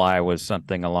reply was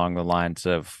something along the lines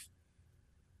of,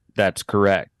 that's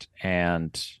correct.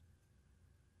 And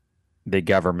the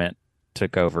government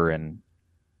took over and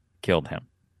killed him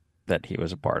that he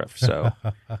was a part of. So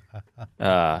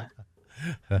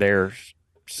there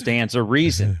stands a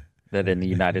reason that in the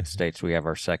United States we have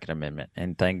our Second Amendment.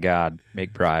 And thank God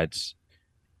McBride's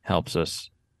helps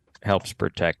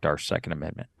protect our Second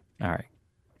Amendment. All right.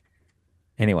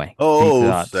 Anyway.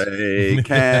 Oh, say,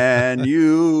 can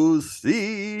you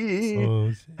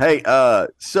see? Hey,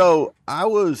 so I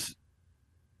was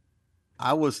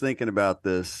thinking about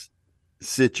this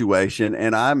situation,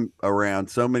 and I'm around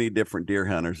so many different deer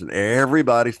hunters, and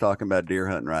everybody's talking about deer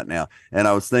hunting right now. And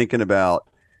I was thinking about,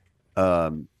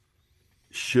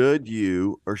 should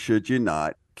you or should you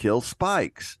not kill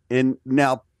spikes? And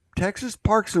now Texas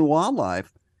Parks and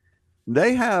Wildlife,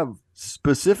 they have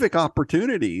specific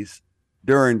opportunities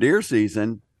during deer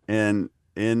season and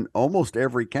in almost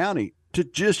every county to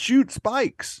just shoot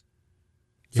spikes.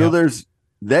 So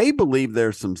they believe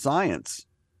there's some science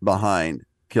behind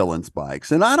killing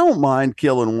spikes. And I don't mind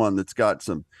killing one that's got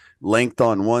some length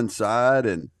on one side,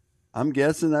 and I'm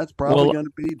guessing that's probably going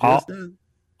to be just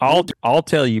I'll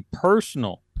tell you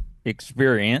personal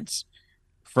experience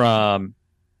from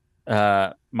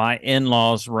my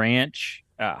in-laws' ranch,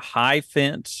 high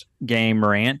fence game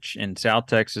ranch in South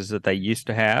Texas that they used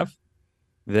to have,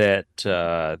 that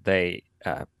they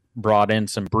brought in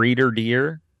some breeder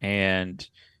deer and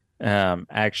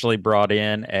actually brought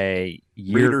in a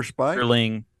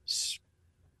yearling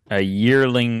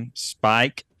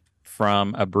spike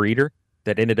from a breeder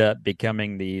that ended up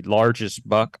becoming the largest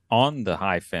buck on the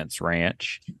high fence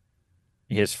ranch.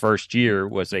 His first year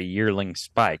was a yearling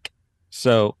spike.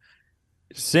 So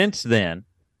since then,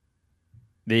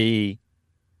 the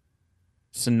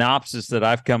synopsis that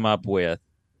I've come up with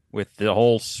the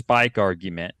whole spike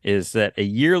argument is that a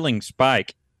yearling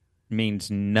spike means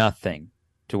nothing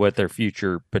to what their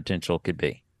future potential could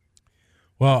be.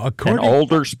 Well, an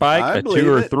older spike, a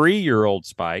 2 or 3 year old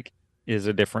spike, is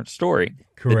a different story.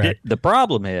 Correct. The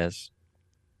problem is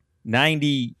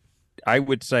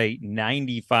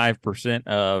 95%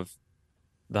 of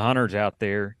the hunters out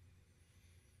there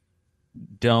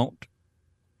can't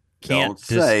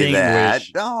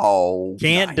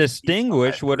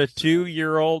distinguish what a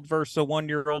 2-year-old versus a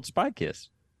 1-year-old spike is.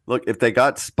 Look, if they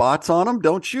got spots on them,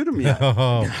 don't shoot them yet.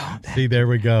 See, there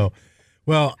we go.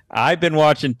 Well, I've been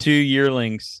watching 2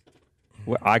 yearlings.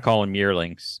 I call them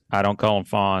yearlings. I don't call them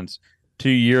fawns. 2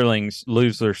 yearlings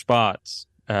lose their spots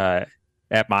at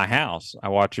my house. I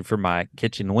watch it from my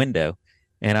kitchen window,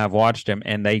 and I've watched them,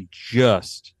 and they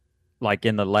just, like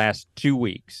in the last 2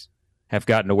 weeks, have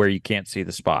gotten to where you can't see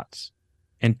the spots.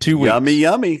 In 2 weeks.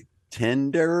 Yummy.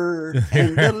 Tender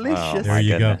and delicious. There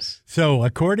you go. So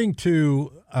according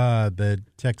to the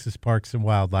Texas Parks and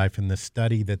Wildlife and the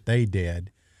study that they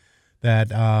did,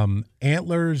 that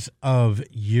antlers of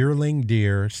yearling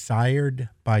deer sired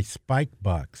by spike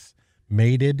bucks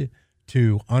mated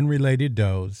to unrelated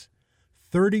does,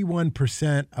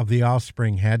 31% of the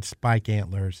offspring had spike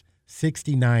antlers,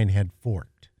 69 had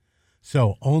forked.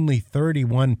 So only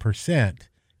 31%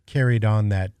 carried on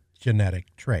that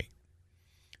genetic trait.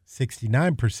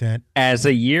 69% as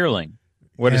a yearling.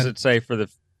 What does it say for the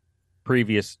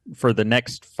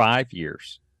next 5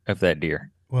 years of that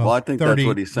deer? Well, I think that's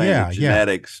what he's saying.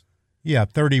 Genetics. Yeah,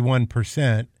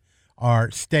 31%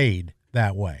 stayed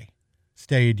that way.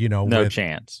 stayed, No with,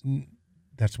 chance.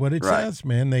 That's what it Right. says,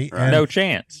 man. They Right. and- No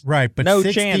chance. right, but No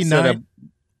 69, chance that a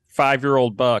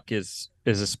 5-year-old buck is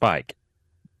a spike.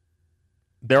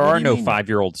 There What do are you no mean?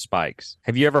 5-year-old spikes.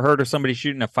 Have you ever heard of somebody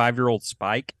shooting a 5-year-old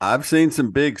spike? I've seen some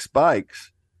big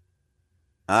spikes.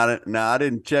 I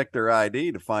didn't check their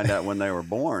ID to find out when they were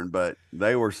born, but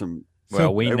they were some.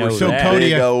 Well, we they know were some that.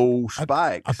 Cody, big old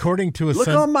spikes. according to a Look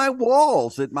son, on my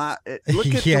walls at my. Look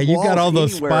at yeah, the you got walls all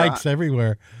those anywhere. spikes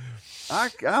everywhere.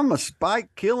 I'm a spike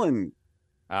killing.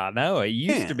 I know. It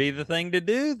used to Man. be the thing to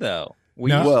do, though. We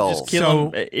No, used to well, just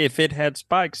kill them if it had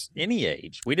spikes any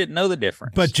age. We didn't know the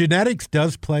difference. But genetics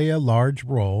does play a large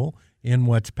role in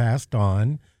what's passed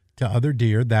on to other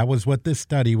deer. That was what this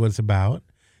study was about,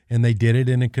 and they did it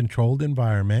in a controlled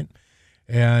environment.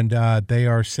 And they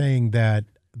are saying that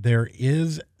there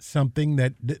is something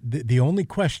that the only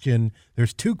question,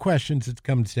 there's two questions it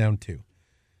comes down to.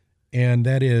 And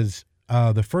that is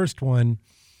the first one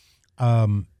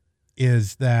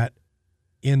is that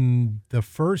in the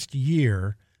first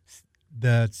year,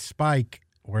 the spike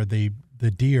or the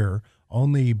deer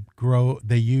only grow,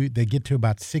 they get to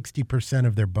about 60%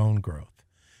 of their bone growth.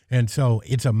 And so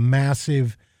it's a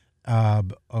massive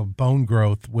of bone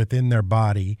growth within their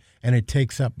body, and it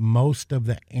takes up most of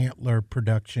the antler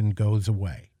production goes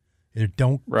away. It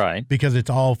don't right. because it's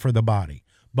all for the body.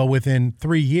 But within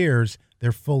 3 years,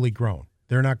 they're fully grown.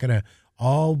 They're not going to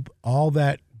all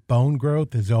that bone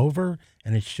growth is over,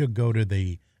 and it should go to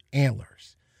the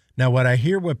antlers. Now,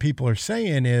 what people are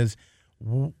saying is,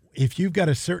 if you've got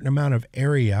a certain amount of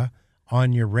area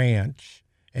on your ranch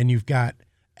and you've got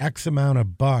X amount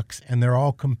of bucks and they're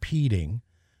all competing,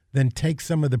 then take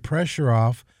some of the pressure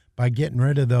off by getting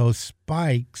rid of those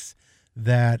spikes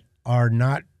that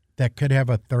could have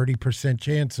a 30%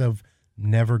 chance of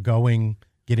never getting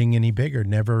any bigger,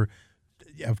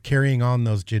 of carrying on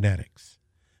those genetics.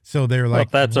 So they're Well, like,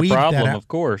 if that's a weed that problem, out. of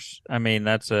course. I mean,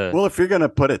 that's a Well, if you're going to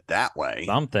put it that way,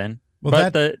 something.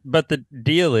 Well, but the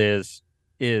deal is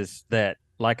that,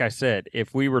 like I said,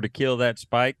 if we were to kill that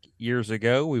spike years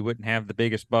ago, we wouldn't have the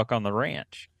biggest buck on the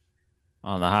ranch,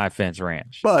 on the high fence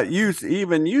ranch. but you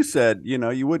said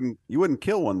you wouldn't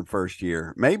kill one the first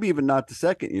year, maybe even not the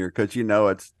second year, because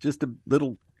it's just a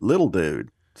little dude.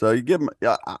 So you give him.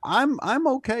 I'm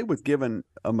okay with giving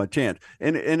him a chance,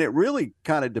 and it really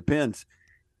kind of depends.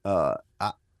 Am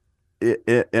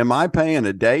I paying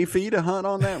a day fee to hunt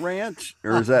on that ranch,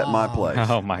 or is that my place?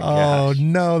 Oh my Oh gosh!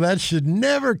 no, that should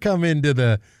never come into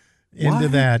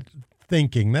that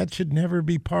thinking. That should never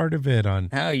be part of it.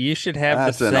 No, you should have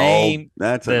That's the an same. old-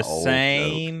 that's an old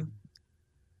joke.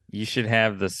 You should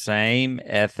have the same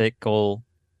ethical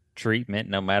treatment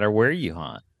no matter where you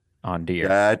hunt on deer.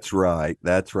 That's right.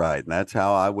 That's right. And that's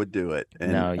how I would do it.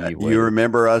 And No, you you wouldn't.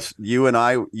 remember you and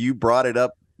I, you brought it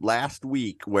up last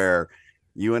week where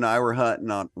you and I were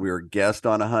hunting we were guests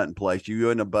on a hunting place.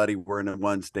 You and a buddy were in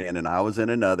one stand and I was in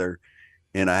another,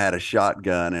 and I had a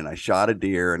shotgun and I shot a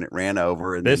deer and it ran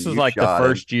over. And This then is you like the shot him.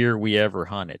 first year we ever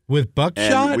hunted. with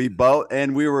buckshot.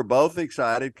 And we were both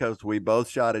excited because we both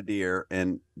shot a deer,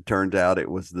 and it turned out it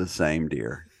was the same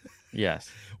deer. Yes.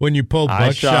 When you pulled I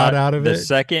buckshot shot out of the it,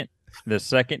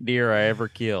 second deer I ever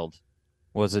killed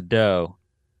was a doe,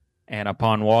 and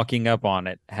upon walking up on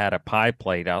it, had a pie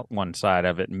plate out one side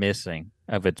of it missing,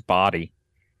 of its body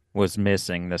was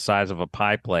missing, the size of a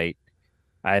pie plate.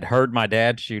 I had heard my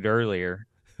dad shoot earlier,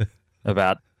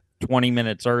 about 20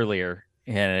 minutes earlier,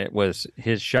 and it was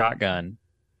his shotgun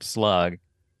slug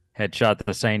had shot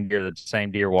the same deer. The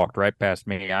same deer walked right past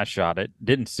me. I shot it.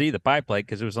 Didn't see the pie plate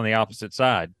because it was on the opposite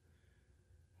side.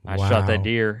 I shot that Wow.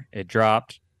 deer. It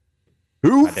dropped.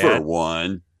 Two My for dad-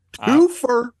 one. I- Two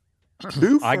for.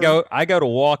 I go to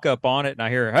walk up on it, and I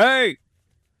hear,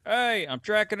 hey, I'm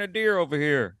tracking a deer over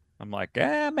here. I'm like,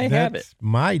 I may have it. that's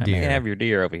my I may deer. have your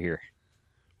deer over here.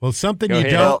 Well, something Go you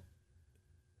ahead. don't.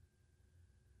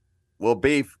 Well,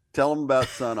 Beef, tell them about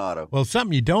Sun Auto. Well,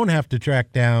 something you don't have to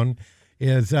track down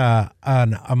is a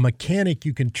mechanic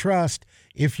you can trust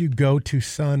if you go to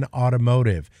Sun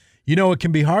Automotive. It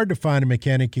can be hard to find a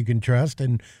mechanic you can trust,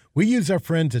 and we use our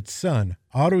friends at Sun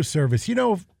Auto Service.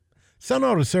 Sun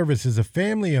Auto Service is a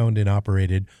family-owned and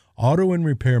operated auto and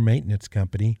repair maintenance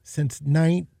company since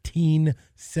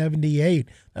 1978.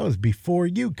 That was before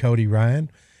you, Cody Ryan.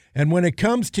 And when it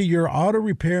comes to your auto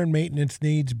repair and maintenance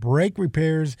needs, brake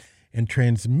repairs, and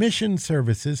transmission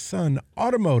services, Sun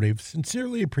Automotive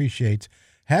sincerely appreciates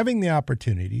having the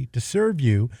opportunity to serve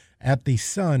you at the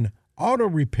Sun Auto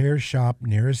Repair shop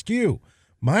nearest you.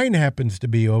 Mine happens to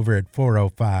be over at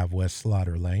 405 West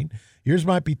Slaughter Lane. Yours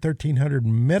might be 1300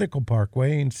 Medical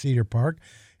Parkway in Cedar Park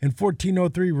and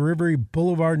 1403 Rivery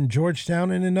Boulevard in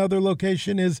Georgetown. And another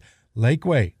location is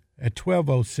Lakeway at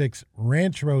 1206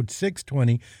 Ranch Road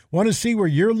 620. Want to see where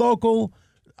your local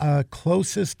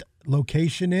closest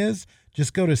location is?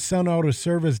 Just go to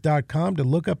sunautoservice.com to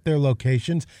look up their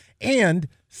locations and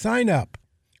sign up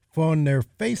on their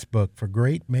Facebook for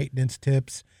great maintenance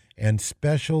tips and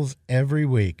specials every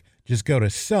week. Just go to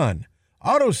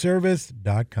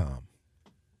sunautoservice.com.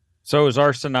 So is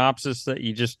our synopsis that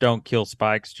you just don't kill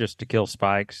spikes just to kill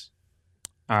spikes?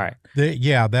 All right.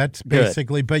 Yeah, that's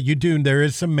basically, but there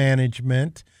is some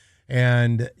management.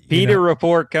 And PETA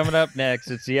report coming up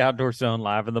next. It's the Outdoor Zone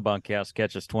live in the bunkhouse.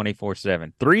 Catch us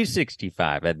 24/7,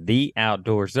 365 at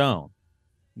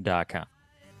theoutdoorzone.com.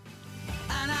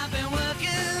 And I've been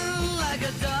working like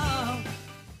a dog.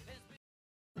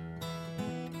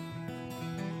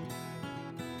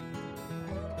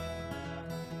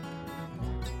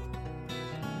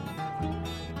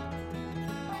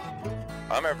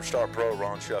 I'm Everstar Pro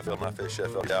Ron Sheffield, and I fish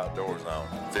Sheffield Outdoor Zone.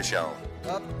 Fish on.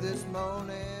 Up this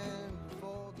morning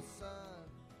before the sun.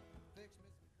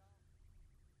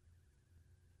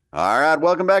 All right,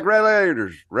 welcome back,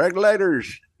 regulators.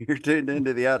 You're tuned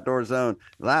into the Outdoor Zone,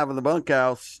 live in the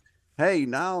bunkhouse. Hey,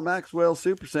 Nile Maxwell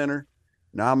Supercenter.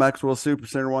 Nile Maxwell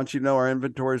Supercenter wants you to know our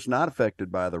inventory is not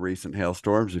affected by the recent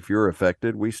hailstorms. If you're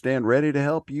affected, we stand ready to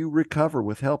help you recover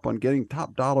with help on getting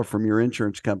top dollar from your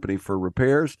insurance company for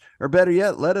repairs, or better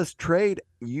yet, let us trade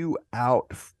you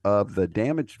out of the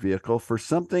damaged vehicle for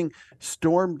something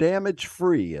storm damage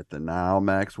free at the Nile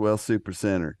Maxwell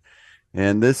Supercenter.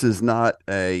 And this is not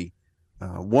a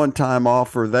one-time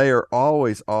offer. They are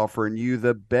always offering you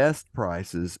the best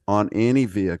prices on any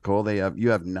vehicle. You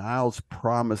have Nile's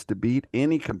promise to beat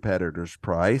any competitor's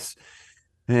price.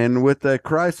 And with a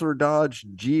Chrysler, Dodge,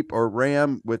 Jeep, or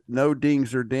Ram with no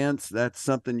dings or dents, that's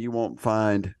something you won't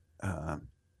find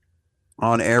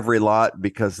on every lot,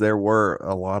 because there were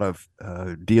a lot of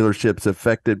dealerships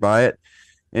affected by it.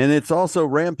 And it's also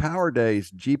Ram Power Days,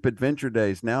 Jeep Adventure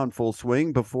Days now in full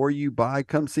swing. Before you buy,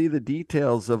 come see the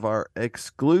details of our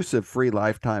exclusive free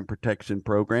lifetime protection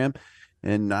program.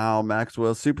 And now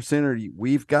Maxwell Supercenter,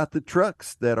 we've got the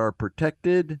trucks that are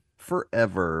protected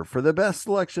forever. For the best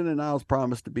selection and Nile's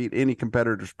promise to beat any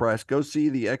competitor's price, go see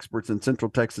the experts in Central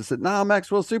Texas at Nile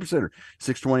Maxwell Supercenter,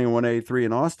 620 and 183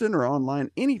 in Austin, or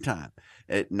online anytime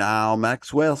at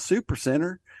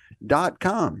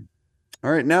NileMaxwellSupercenter.com. All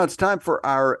right, now it's time for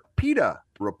our PETA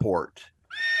report.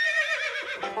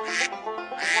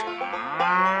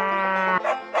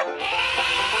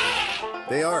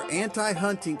 They are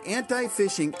anti-hunting,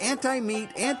 anti-fishing, anti-meat,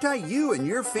 anti-you and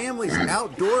your family's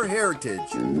outdoor heritage.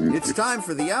 It's time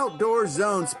for the Outdoor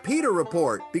Zone's PETA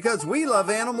report, because we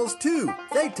love animals too.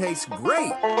 They taste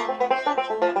great.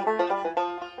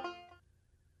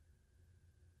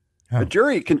 A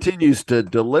jury continues to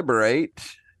deliberate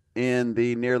in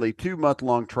the nearly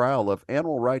 2-month-long trial of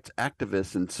animal rights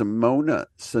activists in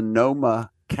Sonoma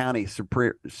County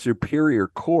Superior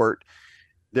Court.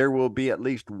 There will be at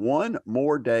least one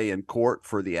more day in court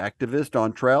for the activist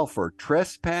on trial for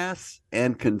trespass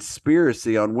and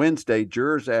conspiracy. On Wednesday,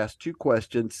 jurors asked 2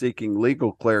 questions seeking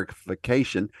legal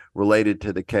clarification related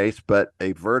to the case, but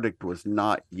a verdict was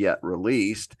not yet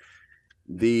released.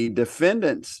 The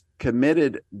defendants'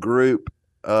 committed group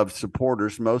of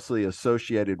supporters, mostly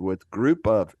associated with group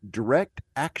of Direct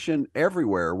Action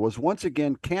Everywhere, was once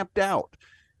again camped out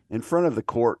in front of the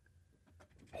court,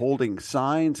 holding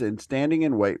signs and standing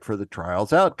in wait for the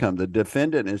trial's outcome. The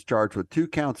defendant is charged with 2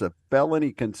 counts of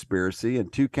felony conspiracy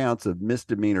and 2 counts of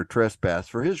misdemeanor trespass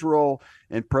for his role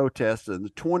in protests in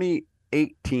the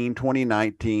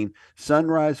 2018-2019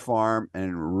 Sunrise Farm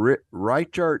and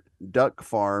Reichert Duck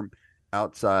Farm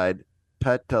outside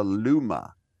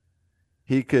Petaluma.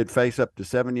 He could face up to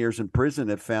 7 years in prison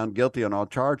if found guilty on all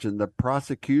charges. And the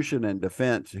prosecution and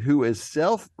defense, who is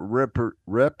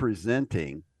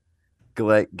self-representing,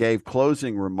 gave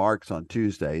closing remarks on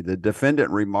Tuesday. The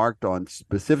defendant remarked on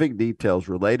specific details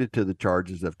related to the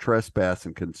charges of trespass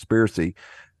and conspiracy,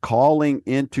 calling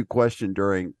into question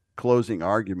during closing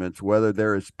arguments whether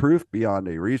there is proof beyond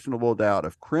a reasonable doubt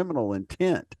of criminal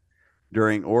intent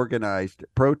during organized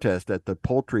protest at the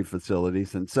poultry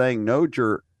facilities, and saying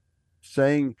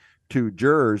to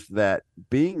jurors that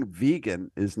being vegan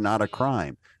is not a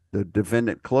crime. The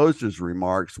defendant closed his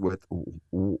remarks with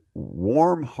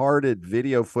warm-hearted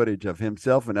video footage of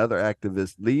himself and other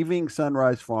activists leaving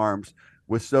Sunrise Farms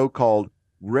with so-called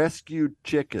rescued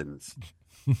chickens,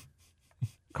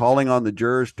 calling on the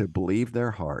jurors to believe their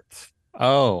hearts.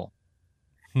 Oh.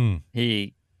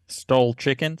 He stole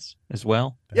chickens as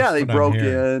well? Yeah, they broke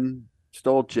in,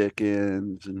 stole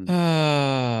chickens, and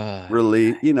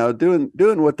really,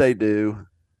 doing what they do.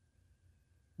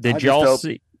 Did y'all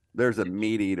see? there's a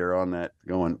meat eater on that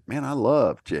going, man, I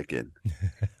love chicken.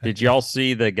 Did y'all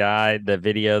see the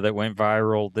video that went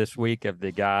viral this week of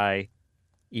the guy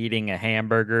eating a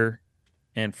hamburger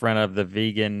in front of the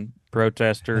vegan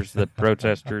protesters, the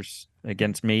protesters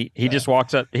against meat? He just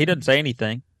walks up. He doesn't say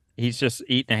anything. He's just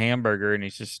eating a hamburger and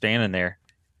he's just standing there,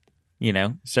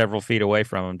 several feet away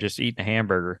from him, just eating a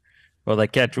hamburger. Well, they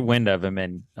catch wind of him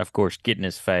and, of course, get in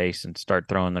his face and start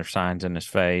throwing their signs in his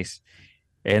face.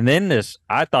 And then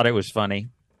I thought it was funny,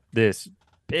 this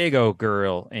big old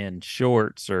girl in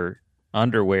shorts or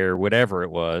underwear, whatever it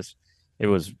was, they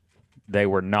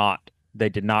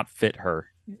did not fit her.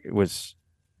 It was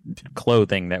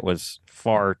clothing that was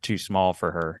far too small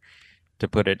for her, to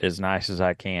put it as nice as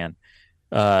I can.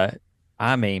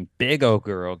 I mean, big old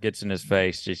girl gets in his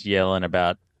face just yelling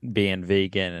about being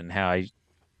vegan and how he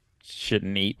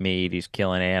shouldn't eat meat. He's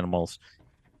killing animals.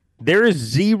 There is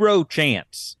zero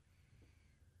chance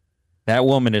that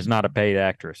woman is not a paid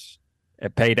actress.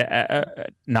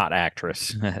 Not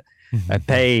actress. A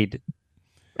paid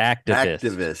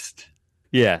activist.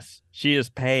 Yes, she is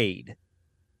paid.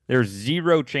 There's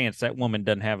zero chance that woman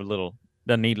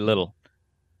doesn't need a little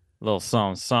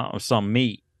some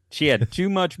meat. She had too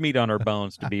much meat on her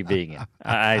bones to be vegan.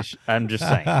 I'm just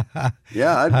saying.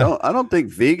 Yeah, I don't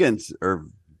think vegans are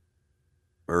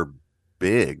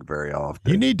big very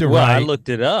often. You need to Well, write. I looked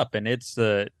it up, and it's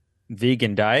the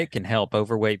vegan diet can help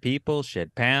overweight people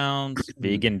shed pounds.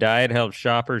 Vegan diet helps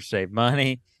shoppers save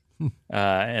money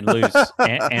and lose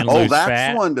and lose that's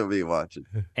fat one to be watching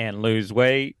and lose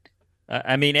weight.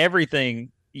 I mean,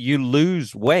 everything. You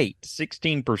lose weight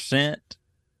 16%.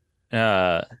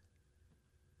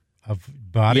 Of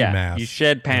body mass. You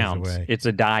shed pounds. away. It's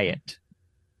a diet.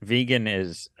 Vegan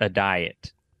is a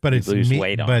diet. But You it's lose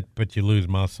weight on. but you lose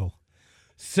muscle.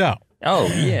 So Oh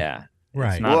yeah,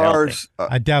 right. It's not healthy.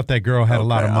 I doubt that girl had a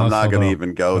lot of muscle. I'm not going to though.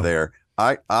 even go So- there.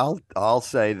 I'll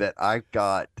say that I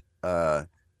got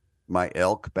my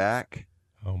elk back,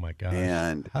 Oh my gosh.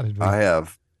 and How did we?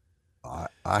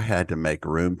 I had to make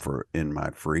room in my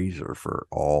freezer for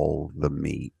all the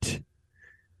meat,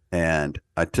 and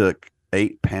I took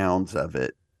 8 pounds of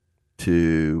it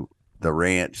to the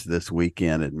ranch this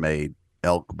weekend and made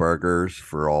elk burgers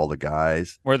for all the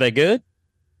guys. Were they good?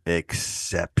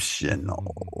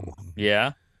 Exceptional.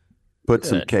 Yeah. Put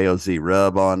some Good. KOZ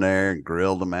rub on there and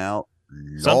grilled them out.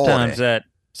 Sometimes Lordy.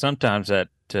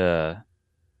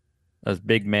 those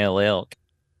big male elk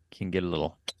can get a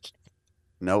little.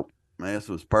 Nope. This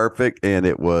was perfect, and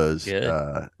it was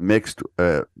Good. mixed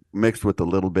with a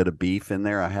little bit of beef in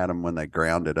there. I had them when they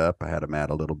ground it up. I had them add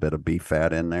a little bit of beef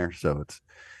fat in there, so it's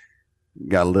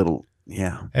got a little.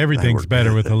 Yeah, Everything's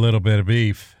better with a little bit of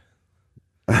beef.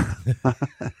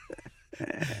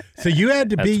 So you had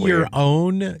to be That's your weird.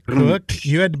 own cook.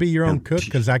 You had to be your own cook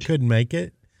because I couldn't make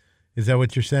it. Is that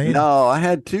what you're saying? No, I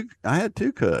had two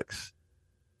cooks.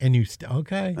 And you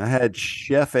okay? I had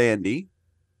Chef Andy,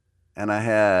 and I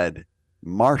had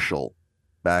Marshall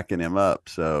backing him up.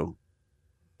 So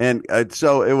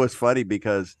it was funny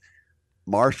because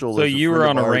Marshall. So is you friend were of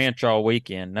on a ours. ranch all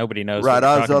weekend. Nobody knows. Right, What you're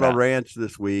I was talking on about. a ranch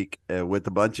this week with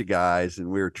a bunch of guys, and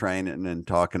we were training and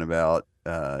talking about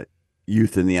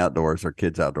Youth in the Outdoors, our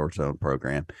Kids Outdoor Zone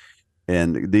program.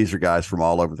 And these are guys from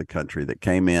all over the country that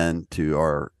came in to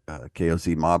our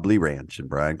KOC Mobley Ranch in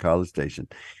Bryan College Station.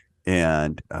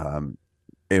 And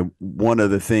one of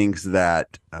the things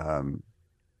that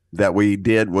we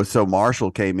did was, so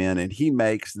Marshall came in and he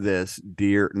makes this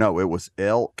it was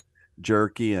elk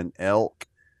jerky and elk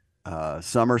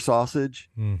summer sausage.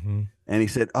 Mm-hmm. And he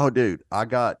said, "Oh, dude, I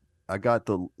got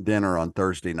the dinner on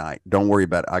Thursday night. Don't worry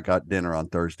about it. I got dinner on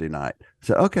Thursday night." I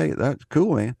said, "Okay, that's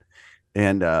cool, man."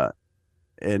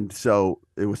 And so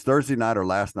it was Thursday night or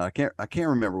last night. I can't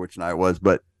remember which night it was,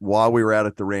 but while we were out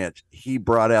at the ranch, he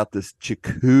brought out this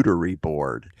charcuterie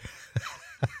board.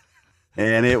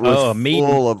 And it was Oh,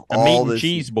 full of a all meat and this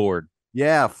cheese board.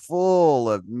 Yeah, full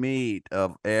of meat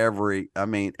of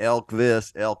elk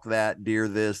this, elk that, deer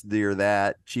this, deer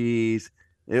that, cheese.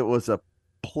 It was a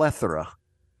plethora.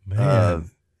 Man,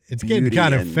 it's getting beauty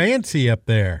kind of and- fancy up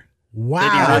there. Did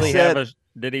Wow.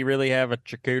 he really have a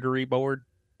charcuterie board?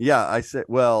 Yeah, I said,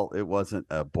 well, it wasn't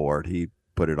a board. He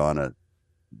put it on a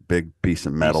big piece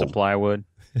of metal. Piece of plywood.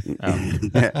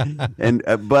 Oh. And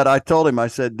but I told him, I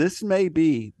said, this may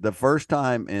be the first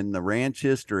time in the ranch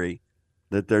history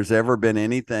that there's ever been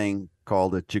anything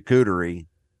called a charcuterie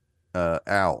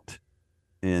out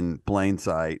in plain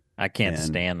sight. I can't And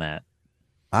stand that.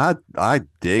 I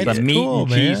dig It's The it. meat cool,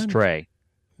 and cheese man. tray.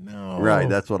 No. Right,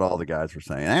 that's what all the guys were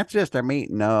saying. That's just our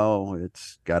meat. No,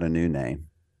 it's got a new name.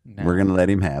 No. We're gonna let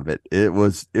him have it. It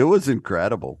was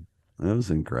incredible. It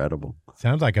was incredible.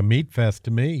 Sounds like a meat fest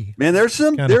to me. Man, there's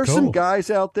some cool.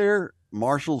 guys out there.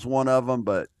 Marshall's one of them,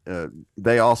 but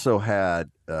they also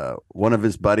had one of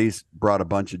his buddies brought a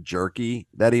bunch of jerky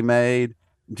that he made.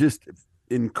 Just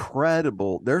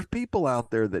incredible. There's people out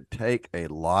there that take a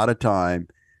lot of time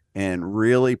and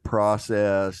really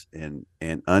process and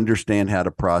understand how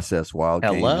to process wild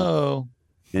game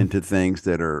into things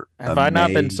that are Have I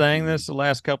not been saying this the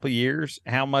last couple of years?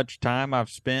 How much time I've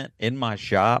spent in my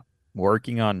shop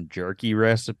working on jerky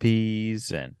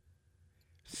recipes, and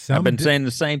I've been saying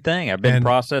the same thing. I've been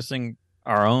processing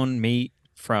our own meat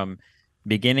from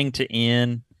beginning to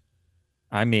end.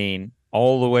 I mean,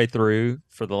 all the way through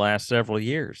for the last several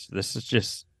years. This is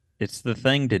just, it's the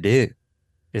thing to do.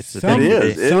 It's the thing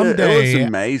to do. Someday, it was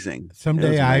amazing.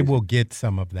 Someday I will get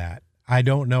some of that. I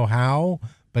don't know how,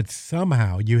 but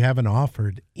somehow you haven't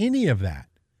offered any of that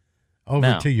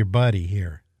over to your buddy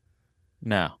here.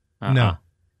 No. No.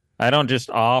 I don't just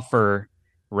offer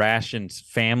rations,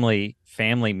 family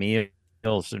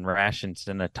meals and rations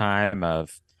in a time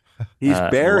of he's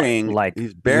burying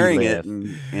it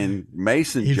in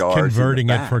mason jars. He's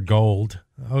converting it for gold.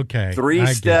 Okay. 3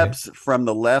 steps from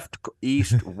the left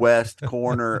east-west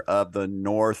corner of the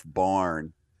north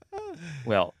barn.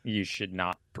 Well, you should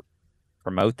not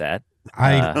promote that.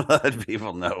 I let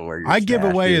people know where I give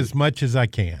away as much as I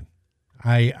can.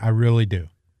 I really do.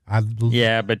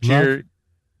 But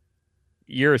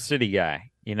you're a city guy,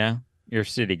 you know? You're a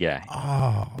city guy.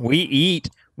 Oh. We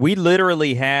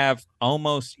literally have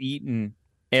almost eaten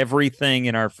everything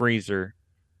in our freezer,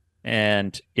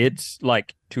 and it's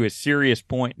like to a serious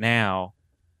point now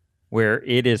where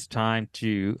it is time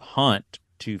to hunt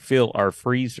to fill our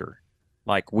freezer.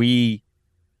 Like every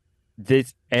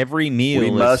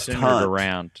meal is centered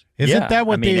around. Isn't that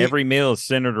what every meal is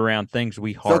centered around things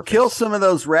we harvest. So kill some of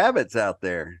those rabbits out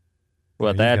there.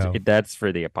 Well, that's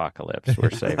for the apocalypse. We're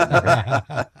saving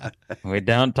that. We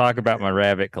don't talk about my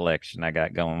rabbit collection I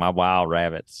got going, my wild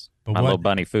rabbits, little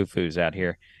bunny foo-foos out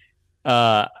here.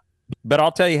 But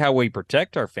I'll tell you how we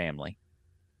protect our family,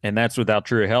 and that's with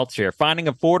Altrua Health Share. Finding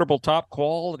affordable,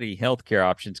 top-quality healthcare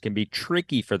options can be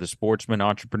tricky for the sportsmen,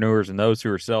 entrepreneurs, and those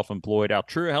who are self-employed.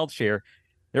 Altrua Health Share,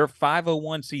 they're a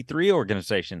 501c3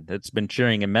 organization that's been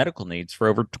sharing in medical needs for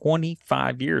over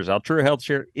 25 years. Altrua Health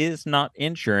Share is not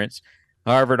insurance.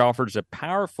 However, it offers a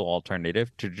powerful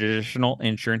alternative to traditional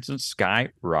insurance and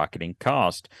skyrocketing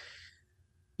cost.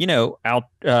 You know,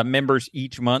 members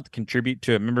each month contribute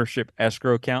to a membership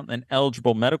escrow account, and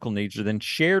eligible medical needs are then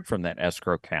shared from that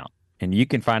escrow account. And you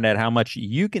can find out how much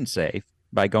you can save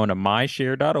by going to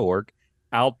myshare.org,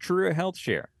 Altrua Health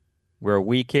Share, where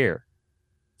we care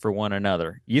for one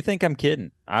another. You think I'm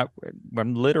kidding? I'm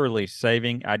literally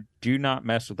saving. I do not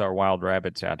mess with our wild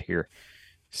rabbits out here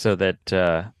so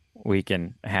that we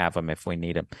can have them if we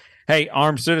need them. Hey,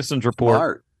 Armed Citizens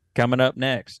Report coming up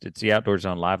next. It's the Outdoor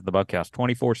Zone live at the Bunkhouse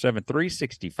 24/7,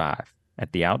 365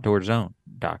 at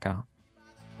theoutdoorzone.com.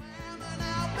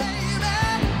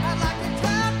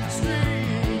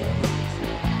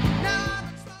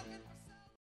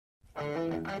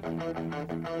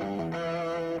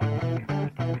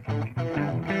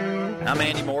 I'm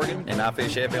Andy Morgan, and I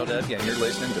fish FLW, and you're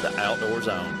listening to the Outdoor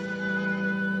Zone.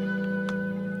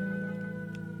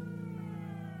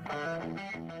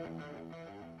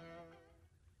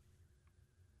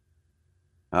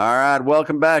 All right,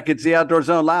 welcome back. It's the Outdoor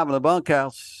Zone live in the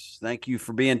Bunkhouse. Thank you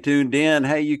for being tuned in.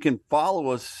 Hey, you can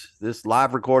follow us. This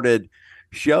live recorded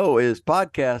show is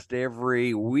podcast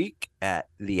every week at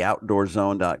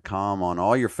theoutdoorzone.com on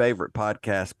all your favorite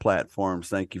podcast platforms.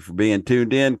 Thank you for being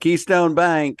tuned in. Keystone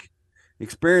Bank.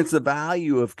 Experience the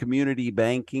value of community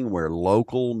banking where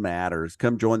local matters.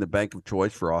 Come join the bank of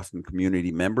choice for Austin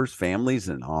community members, families,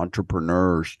 and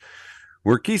entrepreneurs.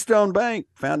 We're Keystone Bank,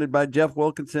 founded by Jeff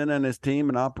Wilkinson and his team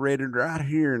and operated right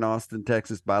here in Austin,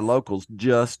 Texas by locals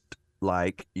just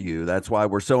like you. That's why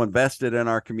we're so invested in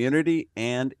our community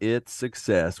and its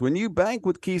success. When you bank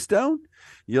with Keystone,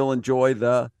 you'll enjoy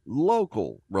the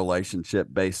local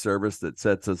relationship-based service that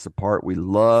sets us apart. We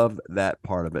love that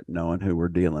part of it, knowing who we're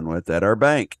dealing with at our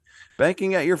bank.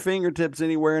 Banking at your fingertips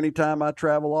anywhere, anytime. I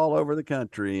travel all over the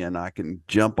country, and I can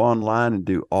jump online and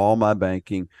do all my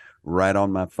banking right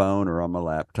on my phone or on my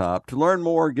laptop. To learn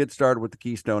more, get started with the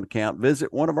Keystone account.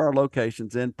 Visit one of our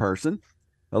locations in person,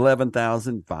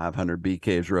 11,500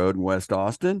 BKs Road in West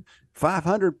Austin,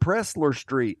 500 Pressler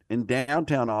Street in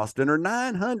downtown Austin, or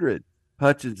 900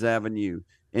 Hutchins Avenue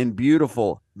in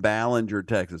beautiful Ballinger,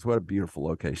 Texas. What a beautiful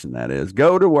location that is.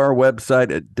 Go to our website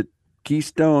at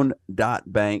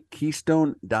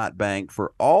keystone.bank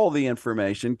for all the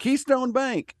information. Keystone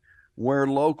Bank, where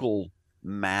local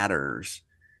matters.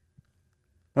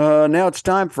 Now it's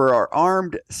time for our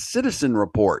armed citizen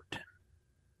report.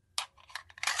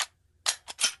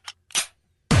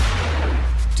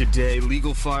 Today,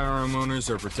 legal firearm owners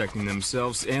are protecting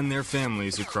themselves and their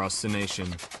families across the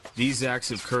nation. These acts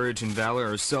of courage and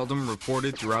valor are seldom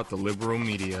reported throughout the liberal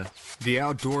media. The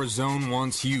Outdoor Zone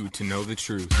wants you to know the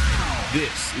truth.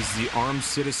 This is the Armed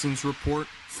Citizens Report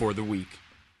for the week.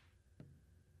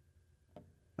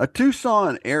 A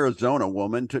Tucson, Arizona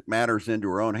woman took matters into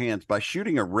her own hands by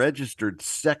shooting a registered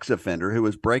sex offender who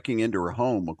was breaking into her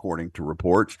home, according to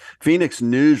reports. Phoenix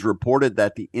News reported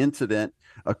that the incident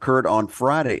occurred on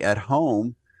Friday at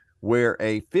home, where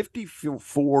a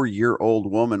 54-year-old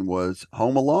woman was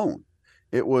home alone.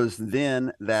 It was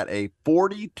then that a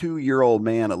 42-year-old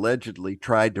man allegedly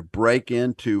tried to break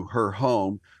into her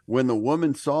home. When the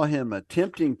woman saw him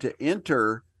attempting to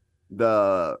enter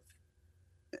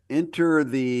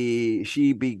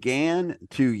she began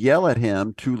to yell at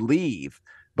him to leave,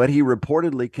 but he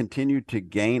reportedly continued to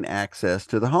gain access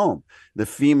to the home. The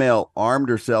female armed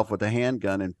herself with a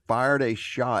handgun and fired a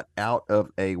shot out of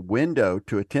a window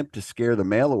to attempt to scare the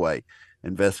male away,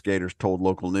 investigators told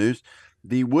local news.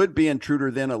 The would-be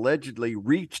intruder then allegedly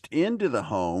reached into the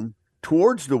home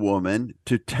towards the woman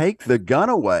to take the gun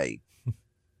away.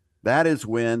 That is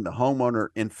when the homeowner,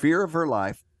 in fear of her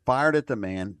life, fired at the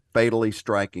man, fatally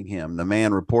striking him. The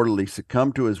man reportedly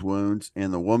succumbed to his wounds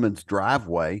in the woman's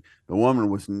driveway. The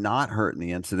woman was not hurt in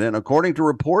the incident. According to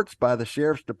reports by the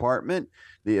sheriff's department,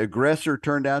 the aggressor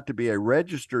turned out to be a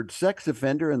registered sex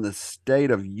offender in the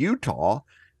state of Utah.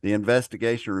 The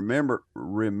investigation,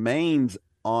 remains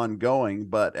ongoing,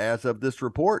 but as of this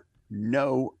report,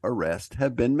 no arrests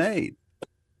have been made.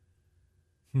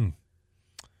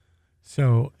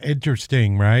 So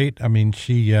interesting, right? I mean,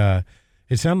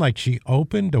 it sounded like she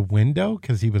opened a window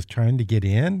because he was trying to get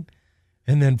in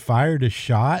and then fired a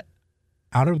shot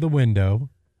out of the window.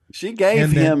 She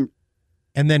gave him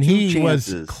and then he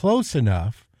chances. Was close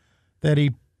enough that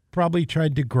he probably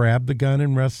tried to grab the gun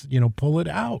and pull it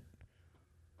out.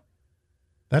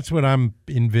 That's what I'm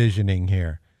envisioning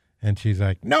here. And she's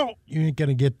like, no, you ain't going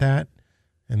to get that.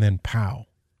 And then pow.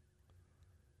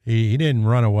 He didn't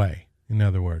run away, in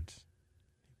other words.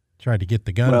 Tried to get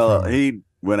the gun from her. He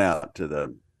went out to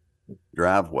the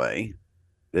driveway,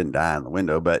 didn't die in the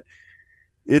window, but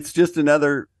it's just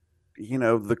another,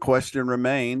 the question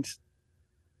remains,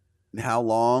 how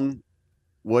long,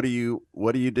 what do you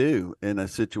do in a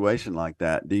situation like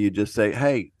that? Do you just say,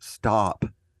 hey, stop?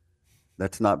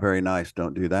 That's not very nice.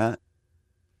 Don't do that.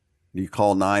 You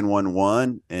call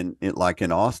 911 and like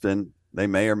in Austin, they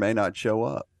may or may not show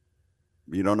up.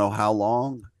 You don't know how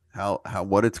long,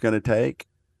 what it's going to take.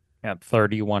 Yeah,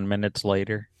 31 minutes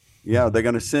later. Yeah, they're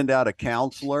going to send out a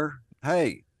counselor.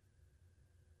 Hey,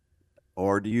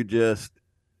 or do you just,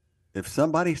 if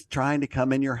somebody's trying to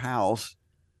come in your house,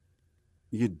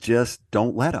 you just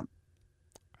don't let them.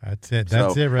 That's it.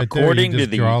 That's it right there. According to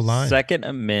the Second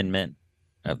Amendment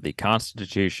of the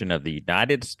Constitution of the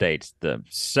United States, the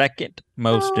second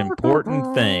most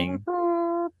important thing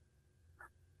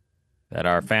that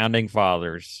our founding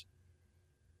fathers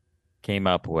came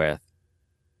up with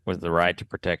was the right to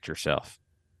protect yourself.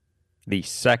 The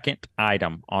second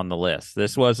item on the list.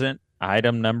 This wasn't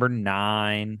item number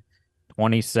 9,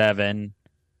 27,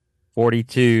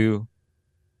 42.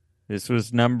 This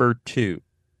was number 2,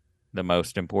 the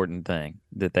most important thing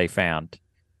that they found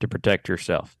to protect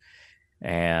yourself.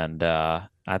 And I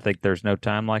think there's no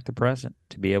time like the present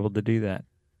to be able to do that.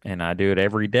 And I do it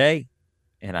every day.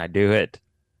 And I do it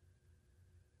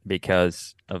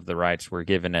because of the rights we're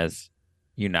given as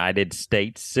United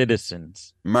States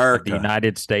citizens of the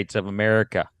United States of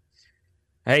America.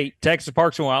 Hey, Texas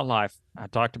Parks and Wildlife, I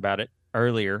talked about it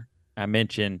earlier. I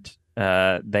mentioned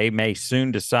they may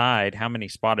soon decide how many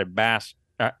spotted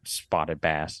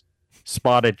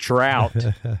trout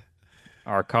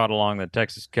are caught along the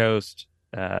Texas coast.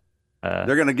 They're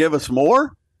going to give us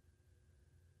more?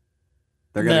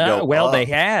 They're going to go well, up. They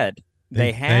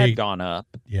had gone up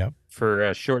for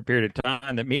a short period of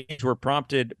time. That means were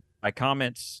prompted by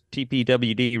comments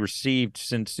TPWD received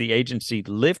since the agency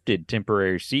lifted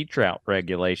temporary sea trout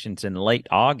regulations in late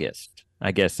August.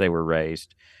 I guess they were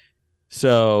raised.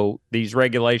 So these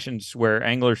regulations where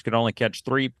anglers could only catch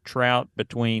 3 trout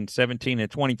between 17 and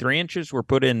 23 inches were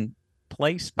put in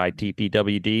place by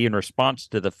TPWD in response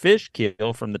to the fish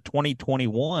kill from the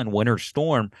 2021 winter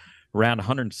storm. Around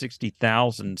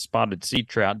 160,000 spotted sea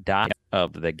trout died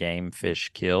of the game fish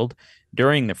killed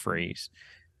during the freeze.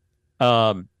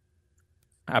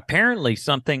 Apparently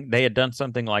they had done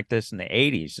something like this in the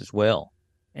 80s as well.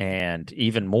 And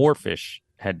even more fish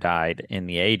had died in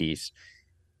the 80s.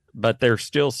 but they're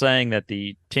still saying that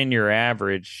the 10-year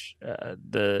average,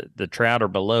 the trout are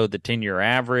below the 10-year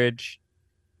average.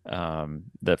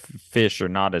 The fish are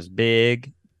not as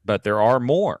big, but there are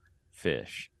more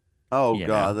fish. Oh you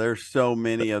God, know. there's so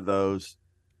many of those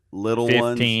little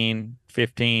 15,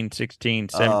 15, 16,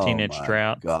 17-inch my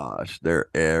trout. gosh,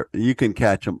 you can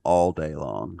catch them all day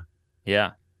long.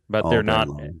 Yeah, but All they're day not.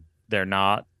 long. They're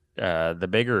not. The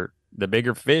bigger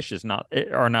fish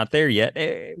are not there yet.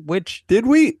 Which Did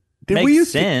we makes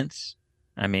used sense.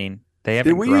 I mean, they to,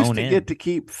 haven't did we grown used to in. get to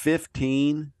keep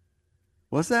 15?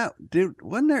 Was that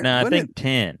wasn't there? No, I wasn't think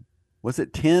 10. Was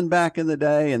it 10 back in the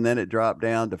day, and then it dropped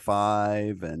down to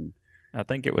 5 and I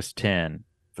think it was 10.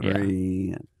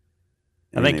 3? Yeah.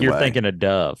 I think you're thinking of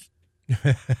dove.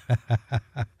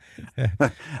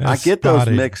 I get those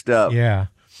Spotted. mixed up. Yeah.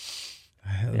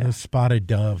 The spotted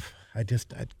dove. I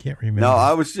can't remember. No,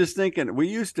 I was just thinking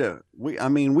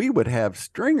we would have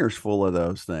stringers full of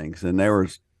those things, and there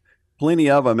was plenty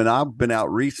of them. And I've been out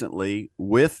recently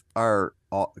with our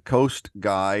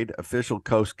official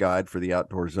coast guide for the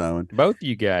Outdoor Zone. Both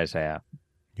you guys have.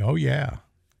 Oh yeah,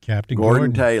 Captain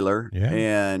Gordon Taylor, yeah.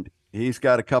 And he's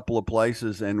got a couple of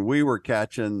places, and we were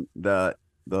catching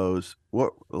those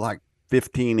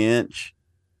 15-inch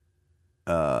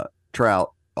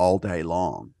trout all day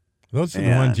long. Those are the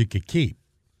ones you could keep,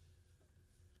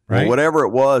 right? Well, whatever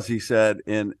it was, he said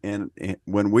in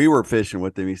when we were fishing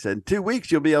with him, he said, in 2 weeks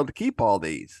you'll be able to keep all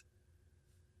these.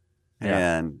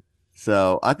 Yeah. And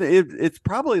so I think it's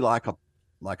probably like a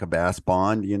bass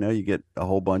pond. You get a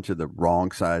whole bunch of the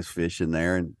wrong size fish in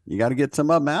there, and you got to get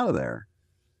some of them out of there.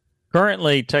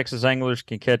 Currently, Texas anglers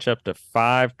can catch up to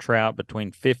 5 trout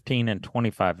between 15 and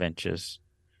 25 inches,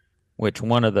 which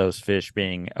one of those fish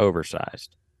being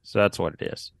oversized. So that's what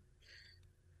it is.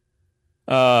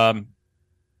 Yeah,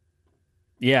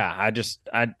 I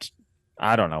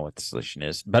don't know what the solution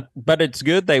is, but it's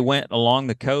good they went along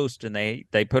the coast and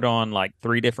they put on like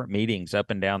 3 different meetings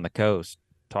up and down the coast,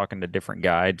 talking to different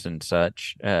guides and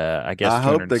such. I guess I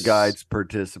hope the guides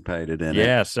participated in it.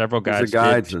 Yeah, several guides. The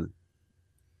guides did.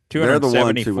 They're the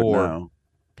ones who would 274 know.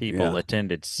 people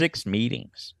attended 6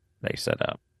 meetings they set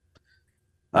up.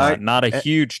 Not a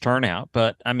huge turnout,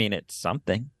 but I mean it's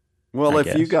something. Well, I if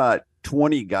guess. you got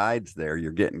 20 guides there,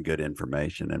 you're getting good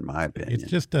information, in my opinion. It's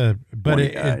just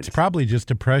it's probably just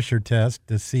a pressure test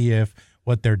to see if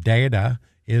what their data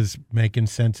is making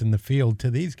sense in the field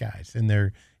to these guys.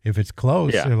 And if it's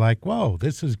close, they're like, whoa,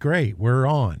 this is great. We're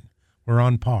on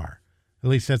par. At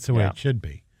least that's the way it should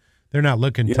be. They're not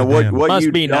looking to them. What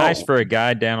must be nice for a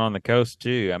guide down on the coast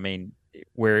too. I mean,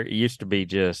 where it used to be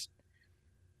just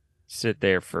sit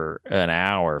there for an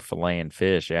hour filleting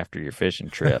fish after your fishing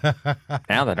trip.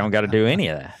 Now they don't got to do any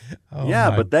of that. Oh,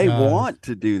 yeah, but they want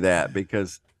to do that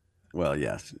because, well,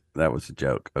 yes, that was a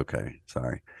joke. Okay,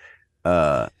 sorry.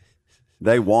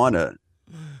 They want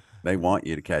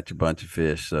you to catch a bunch of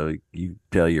fish, so you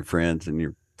tell your friends, and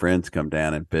your friends come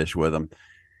down and fish with them.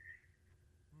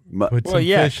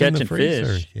 Catching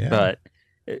fish. Yeah. But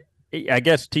I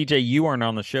guess TJ, you weren't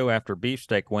on the show after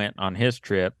Beefsteak went on his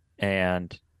trip,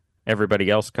 and everybody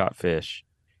else caught fish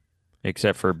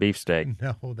except for Beefsteak.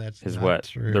 No, that's is not what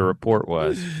true. the report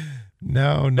was.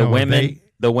 No,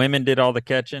 the women did all the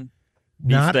catching.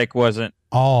 Beefsteak wasn't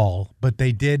all, but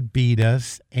they did beat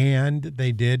us, and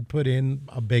they did put in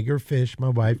a bigger fish. My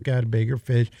wife got a bigger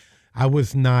fish. I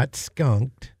was not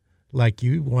skunked like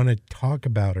you want to talk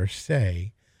about or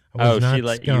say. I was not she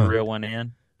let skunked. you reel one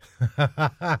in?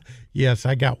 Yes,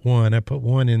 I got one. I put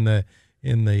one in the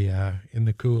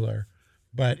cooler.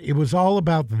 But it was all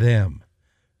about them.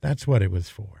 That's what it was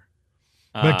for.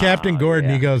 But Captain Gordon,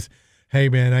 he goes, hey,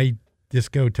 man,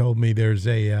 Disco told me there's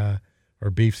or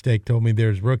Beefsteak told me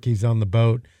there's rookies on the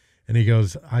boat. And he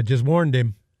goes, I just warned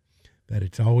him that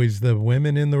it's always the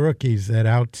women and the rookies that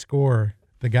outscore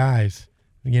the guys,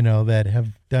 that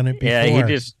have done it before.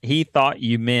 Yeah, he thought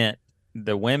you meant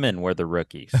the women were the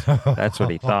rookies. That's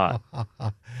what he thought.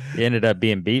 It ended up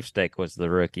being Beefsteak was the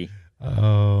rookie.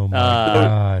 Oh, my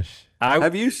gosh.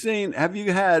 Have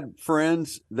you had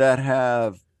friends that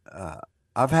have,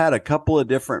 I've had a couple of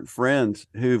different friends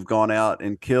who've gone out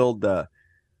and killed, are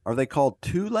they called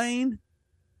Tulane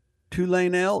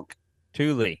elk?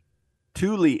 Thule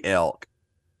elk.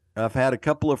 I've had a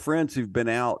couple of friends who've been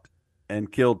out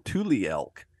and killed Thule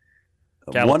elk.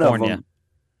 California.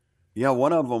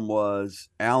 One of them was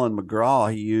Alan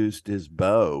McGraw. He used his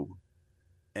bow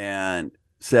and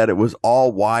said it was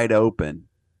all wide open.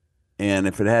 And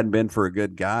if it hadn't been for a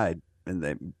good guide,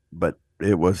 but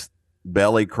it was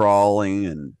belly crawling,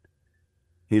 and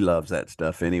he loves that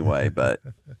stuff anyway. But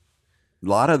a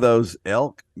lot of those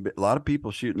elk, a lot of people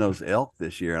shooting those elk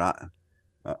this year, and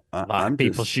A lot of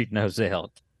people shooting those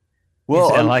elk.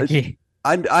 Well,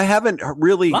 I haven't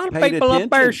really a lot of paid people attention. up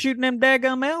there shooting them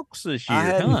daggum elks this year. I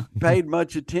hadn't paid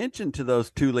much attention to those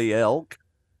Thule elk,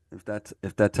 if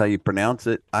that's how you pronounce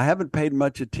it. I haven't paid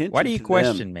much attention. Why do you to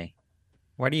question them. me?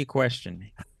 Why do you question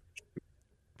me?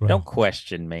 Well, Don't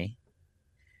question me.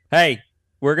 Hey,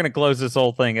 we're gonna close this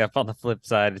whole thing up on the flip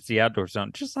side. It's the Outdoor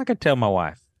Zone, just like I tell my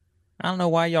wife. I don't know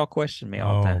why y'all question me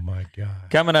all the time. Oh my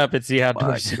God. Coming up, it's the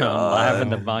Outdoor Zone live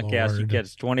in the Oh, bunkhouse. You Lord.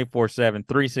 catch 24/7,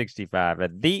 365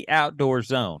 at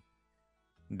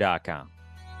theoutdoorzone.com.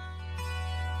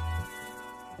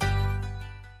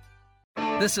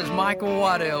 This is Michael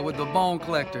Waddell with the Bone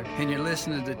Collector, and you're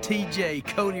listening to TJ,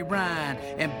 Cody Ryan,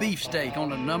 and Beefsteak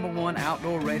on the #1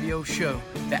 outdoor radio show,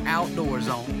 The Outdoor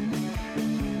Zone.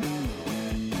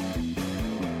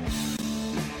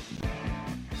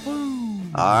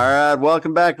 All right,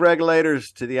 welcome back,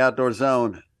 regulators, to the Outdoor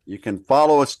Zone. You can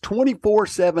follow us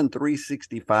 24/7,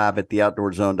 365 at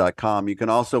theoutdoorzone.com. You can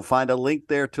also find a link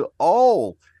there to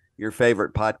all your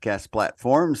favorite podcast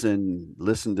platforms and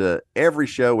listen to every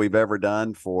show we've ever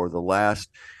done for the last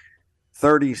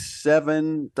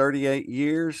 37, 38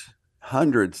 years.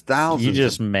 Hundreds, thousands. You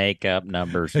just make up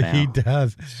numbers now. He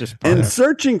does. It's just And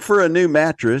searching for a new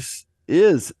mattress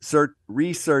is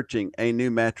researching a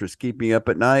new mattress, keeping you up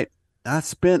at night. I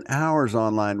spent hours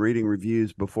online reading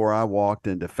reviews before I walked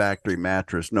into Factory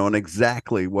Mattress, knowing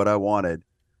exactly what I wanted,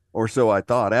 or so I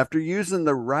thought. After using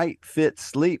the Right Fit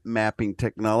sleep mapping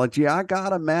technology, I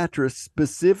got a mattress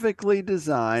specifically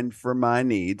designed for my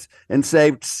needs and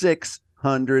saved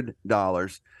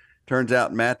 $600. Turns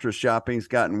out mattress shopping's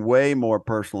gotten way more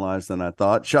personalized than I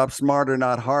thought. Shop smarter,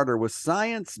 not harder, with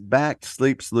science-backed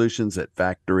sleep solutions at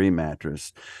Factory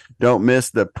Mattress. Don't miss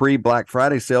the pre-Black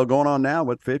Friday sale going on now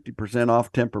with 50%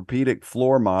 off Tempur-Pedic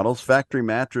floor models. Factory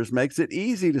Mattress makes it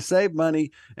easy to save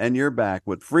money, and you're back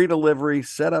with free delivery,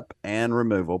 setup, and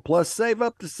removal. Plus, save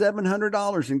up to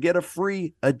 $700 and get a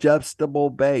free adjustable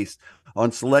base on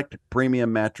select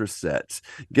premium mattress sets.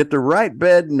 Get the right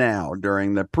bed now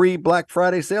during the pre-Black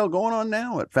Friday sale going on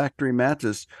now at Factory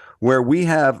Mattress, where we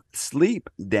have sleep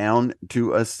down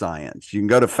to a science. You can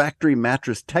go to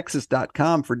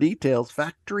factorymattress.texas.com for details.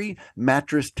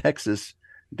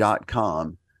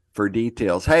 Factorymattress.texas.com for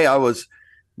details. Hey,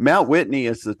 Mount Whitney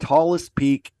is the tallest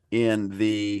peak in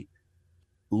the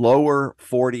lower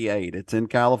 48. It's in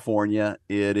California.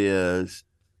 It is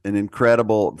it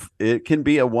can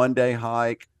be a one-day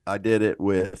hike. I did it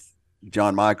with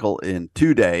John Michael in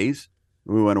 2 days.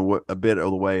 We went a bit of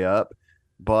the way up,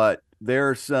 but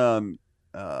there's some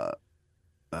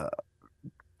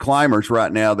climbers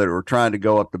right now that are trying to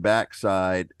go up the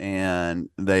backside, and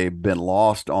they've been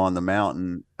lost on the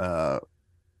mountain. An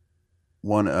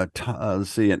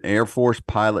Air Force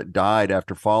pilot died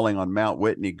after falling on Mount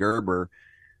Whitney. Gerber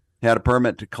had a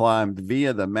permit to climb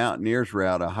via the Mountaineers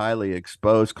route, a highly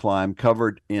exposed climb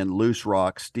covered in loose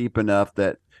rock, steep enough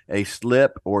that a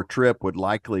slip or trip would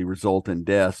likely result in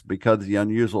deaths. Because the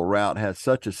unusual route has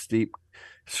such a steep,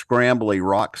 scrambly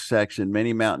rock section,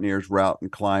 many mountaineers, route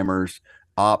and climbers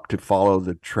opt to follow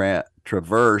the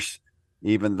traverse,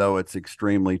 even though it's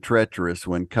extremely treacherous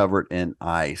when covered in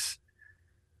ice.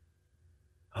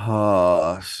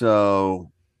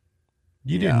 So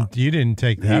you didn't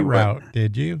take that route,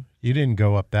 did you? You didn't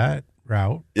go up that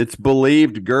route. It's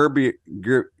believed Gerbier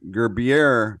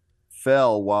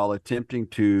fell while attempting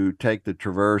to take the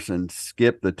traverse and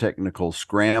skip the technical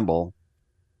scramble.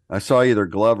 I saw either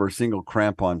glove or single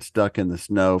crampon stuck in the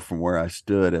snow from where I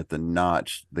stood at the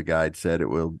notch. The guide said it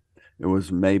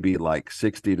was maybe like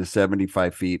 60 to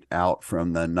 75 feet out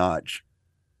from the notch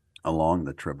along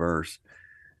the traverse.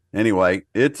 Anyway,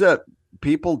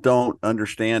 people don't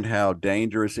understand how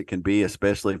dangerous it can be,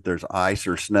 especially if there's ice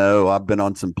or snow. I've been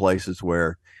on some places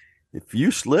where if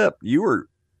you slip,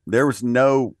 there was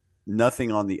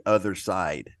nothing on the other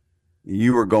side.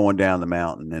 You were going down the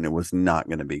mountain and it was not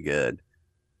going to be good.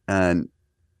 And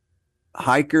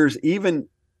hikers, even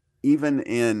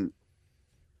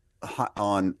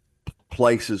on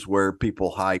places where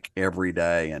people hike every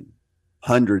day and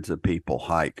hundreds of people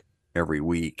hike every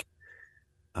week,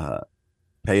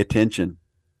 pay attention.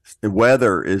 The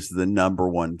weather is the number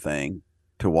one thing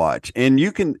to watch. And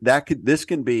this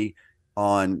can be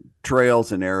on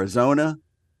trails in Arizona.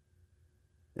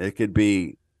 It could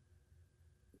be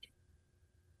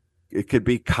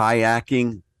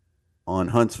kayaking in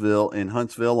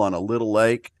Huntsville on a little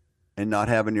lake and not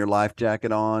having your life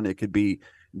jacket on. It could be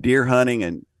deer hunting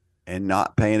and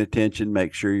not paying attention.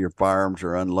 Make sure your firearms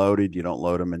are unloaded. You don't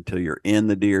load them until you're in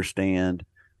the deer stand.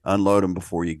 Unload them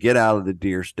before you get out of the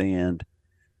deer stand.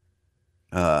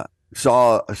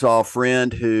 Saw a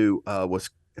friend who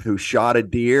shot a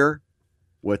deer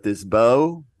with his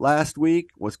bow last week,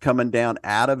 was coming down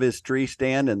out of his tree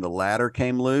stand, and the ladder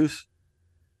came loose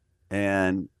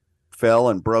and fell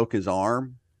and broke his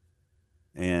arm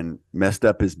and messed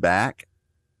up his back.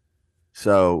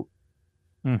 So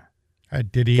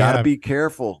did he gotta be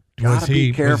careful? Gotta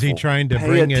be careful. Was he trying to pay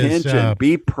bring attention? his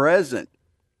Be present.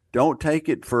 Don't take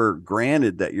it for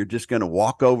granted that you're just going to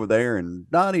walk over there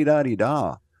and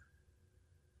da-dee-da-dee-da.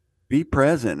 Be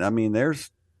present. I mean,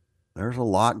 there's a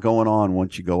lot going on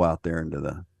once you go out there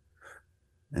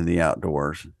in the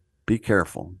outdoors. Be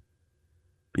careful.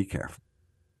 Be careful.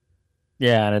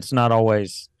 Yeah, and it's not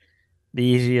always the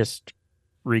easiest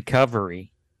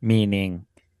recovery, meaning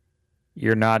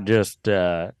you're not just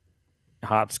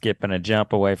hop, skip, and a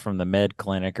jump away from the med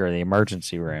clinic or the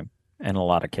emergency room in a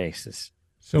lot of cases.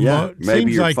 So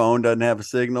maybe your phone doesn't have a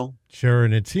signal. Sure,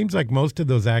 and it seems like most of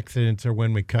those accidents are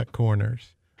when we cut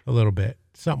corners a little bit.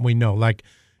 Something we know, like,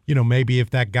 maybe if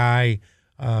that guy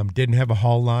didn't have a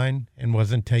haul line and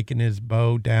wasn't taking his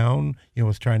bow down,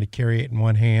 was trying to carry it in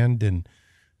one hand and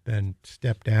then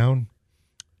step down,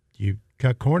 you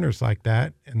cut corners like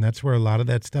that, and that's where a lot of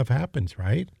that stuff happens,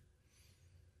 right?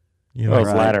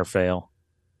 Ladder fail.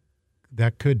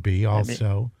 That could be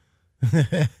also.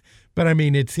 But, I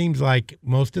mean, it seems like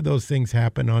most of those things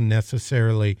happen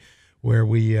unnecessarily where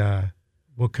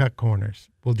we'll cut corners.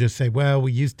 We'll just say, well,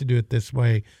 we used to do it this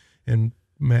way and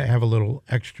have a little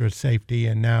extra safety,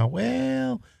 and now,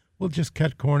 well, we'll just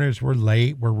cut corners. We're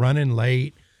late. We're running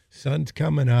late. Sun's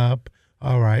coming up.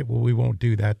 All right, well, we won't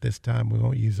do that this time. We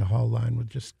won't use a haul line. We'll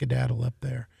just skedaddle up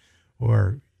there.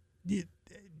 Or you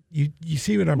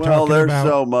see what I'm talking about? Well, there's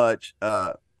so much.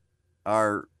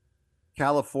 Our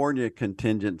California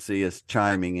contingency is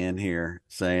chiming in here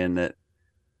saying that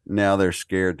now they're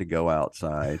scared to go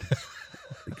outside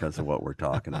because of what we're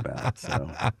talking about.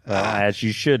 So, as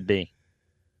you should be.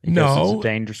 Because it's a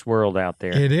dangerous world out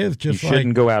there. It is. You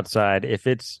shouldn't go outside. If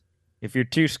you're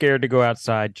too scared to go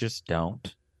outside, just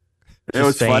don't. It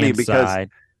was funny because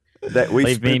that we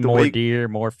leave me more deer,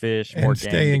 more fish, more game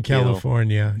stay in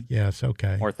California. Yes,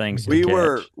 okay. More things. We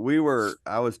were.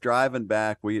 I was driving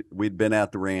back. We'd been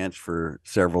at the ranch for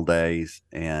several days,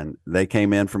 and they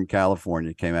came in from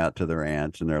California, came out to the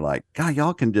ranch, and they're like, "God,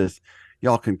 y'all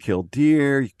can kill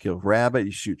deer, you kill rabbit,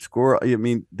 you shoot squirrel. I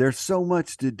mean, there's so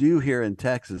much to do here in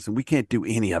Texas, and we can't do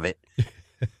any of it."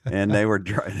 And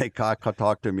they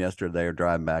talked to him yesterday. They were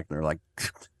driving back, and they're like,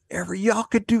 y'all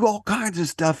could do all kinds of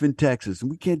stuff in Texas, and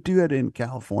we can't do it in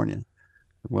California.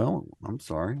 Well, I'm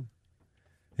sorry.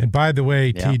 And by the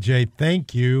way, TJ,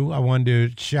 thank you. I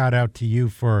wanted to shout out to you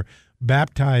for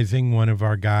baptizing one of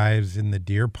our guys in the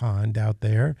deer pond out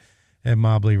there at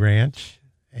Mobley Ranch.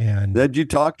 And did you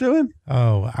talk to him?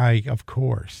 Oh, of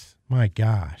course. My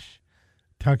gosh.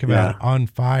 Talk about on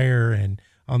fire and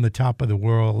on the top of the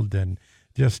world, and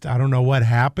just, I don't know what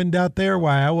happened out there,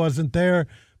 why I wasn't there,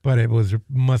 but it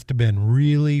must have been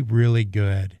really, really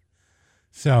good.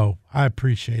 So I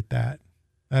appreciate that.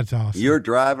 That's awesome. You're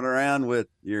driving around with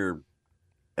your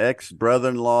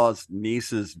ex-brother-in-law's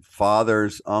niece's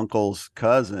father's uncle's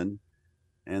cousin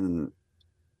and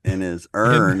his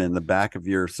urn in the back of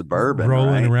your Suburban,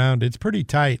 rolling around. It's pretty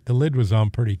tight. The lid was on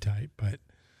pretty tight, but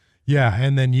yeah.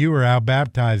 And then you were out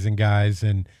baptizing guys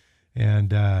and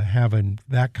having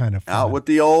that kind of fun. Out with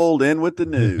the old, in with the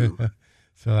new.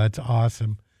 So that's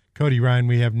awesome. Cody Ryan,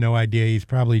 we have no idea. He's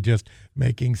probably just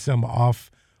making some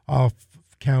off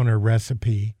counter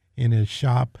recipe in his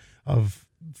shop of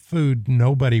food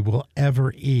nobody will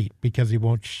ever eat because he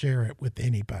won't share it with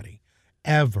anybody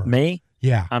ever. Me?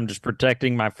 Yeah. I'm just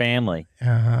protecting my family.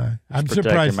 I'm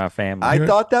surprised. My family. I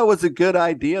thought that was a good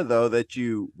idea, though, that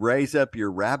you raise up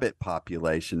your rabbit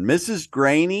population. Mrs.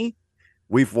 Graney,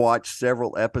 we've watched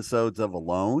several episodes of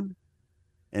Alone,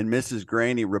 and Mrs.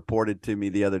 Graney reported to me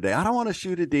the other day, I don't want to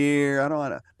shoot a deer. I don't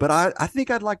want to, but I think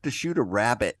I'd like to shoot a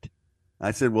rabbit.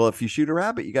 I said, well, if you shoot a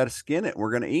rabbit, you got to skin it. We're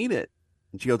going to eat it.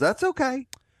 And she goes, that's okay.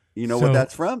 You know what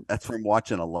that's from? That's from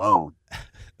watching Alone.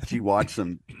 She watched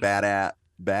some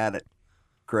bad,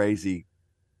 crazy,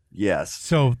 yes.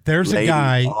 So there's a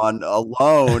guy on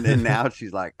Alone, and now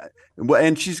she's like,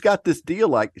 and she's got this deal.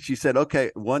 Like she said,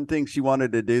 okay, one thing she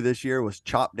wanted to do this year was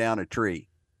chop down a tree.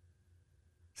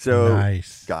 So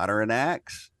got her an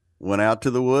axe, went out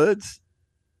to the woods,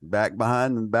 back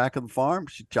behind the back of the farm.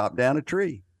 She chopped down a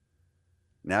tree.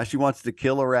 Now she wants to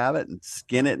kill a rabbit and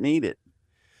skin it and eat it.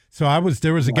 So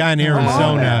there was a guy in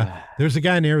Arizona. There's a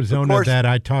guy in Arizona that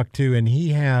I talked to, and he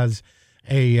has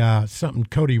something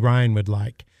Cody Ryan would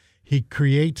like. He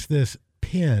creates this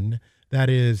pin that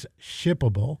is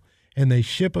shippable, and they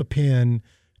ship a pin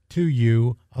to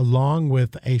you along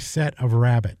with a set of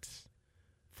rabbits,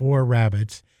 4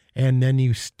 rabbits, and then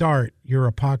you start your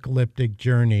apocalyptic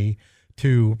journey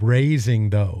to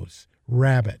raising those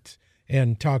rabbits,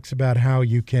 and talks about how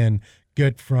you can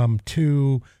get from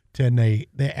 2 to they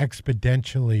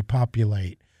exponentially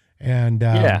populate. And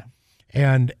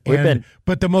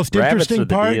but the most interesting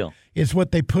part is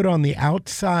what they put on the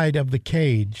outside of the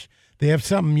cage. They have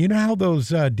something, you know how those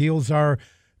deals are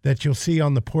that you'll see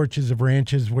on the porches of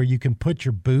ranches where you can put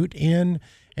your boot in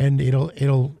and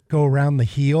it'll go around the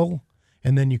heel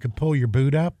and then you can pull your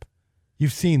boot up.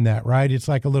 You've seen that, right? It's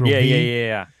like a little V.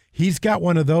 Yeah. He's got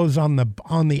one of those on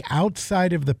the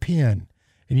outside of the pin.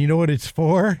 And you know what it's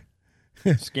for?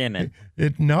 Skinning.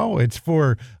 No, it's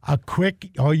for a quick,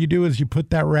 all you do is you put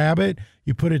that rabbit,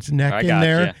 you put its neck in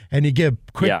there, and you give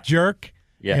a quick jerk,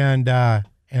 and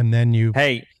then you.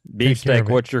 Hey, Beefsteak,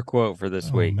 what's your quote for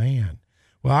this week? Oh, man.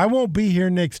 Well, I won't be here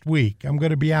next week. I'm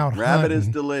going to be out Rabbit hunting. is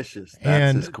delicious.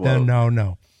 That's his quote.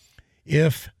 No.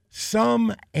 If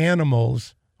some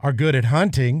animals are good at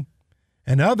hunting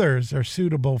and others are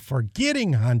suitable for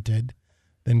getting hunted,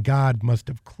 then God must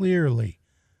have clearly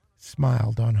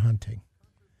smiled on hunting.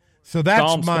 So that's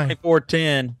Psalms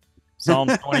 24:10.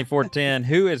 Psalms 24:10.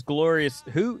 Who is glorious?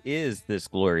 Who is this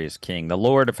glorious King? The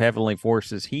Lord of heavenly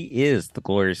forces. He is the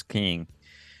glorious King.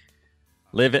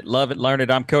 Live it, love it, learn it.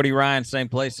 I'm Cody Ryan. Same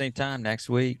place, same time next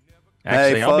week.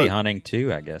 Actually, I'll be hunting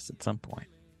too, I guess, at some point.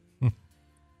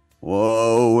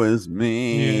 Woe is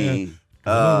me.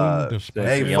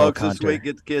 Hey, folks, this week,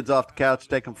 get the kids off the couch,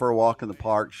 take them for a walk in the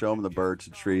park, show them the birds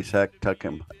and trees. Heck, take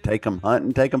them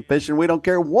hunting, take them fishing. We don't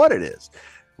care what it is,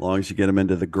 as long as you get them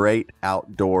into the great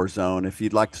outdoor zone. If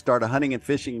you'd like to start a hunting and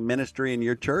fishing ministry in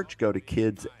your church, go to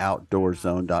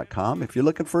kidsoutdoorzone.com. If you're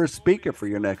looking for a speaker for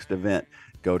your next event,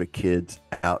 go to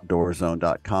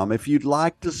kidsoutdoorzone.com. If you'd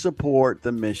like to support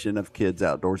the mission of Kids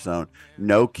Outdoor Zone,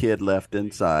 no kid left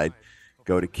inside,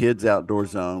 go to Kids Outdoor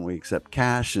Zone. We accept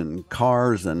cash and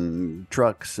cars and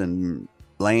trucks and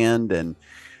land. And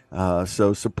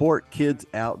so support Kids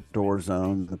Outdoor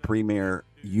Zone, the premier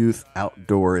youth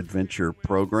outdoor adventure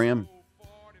program.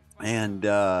 And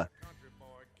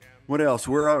what else?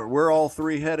 We're all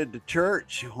 3 headed to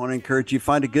church. I want to encourage you,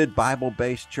 find a good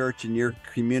Bible-based church in your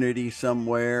community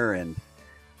somewhere. And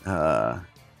there's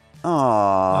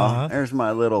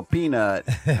my little Peanut.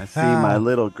 I see my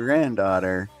little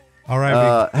granddaughter. All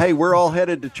right. Hey, we're all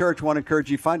headed to church. Want to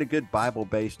encourage you, find a good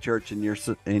Bible-based church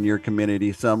in your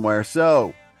community somewhere.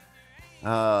 So,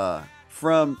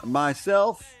 from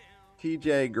myself,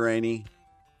 TJ Graney,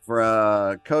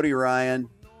 for Cody Ryan,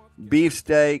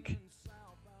 Beefsteak,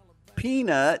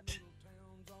 Peanut,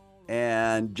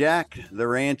 and Jack the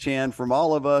Ranch Hand, from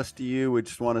all of us to you, we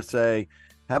just want to say,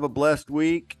 have a blessed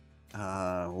week.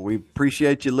 We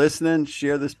appreciate you listening.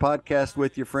 Share this podcast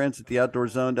with your friends at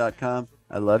theoutdoorzone.com.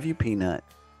 I love you, Peanut.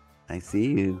 I see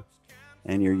you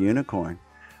and your unicorn.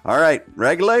 All right,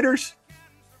 regulators,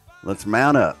 let's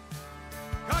mount up.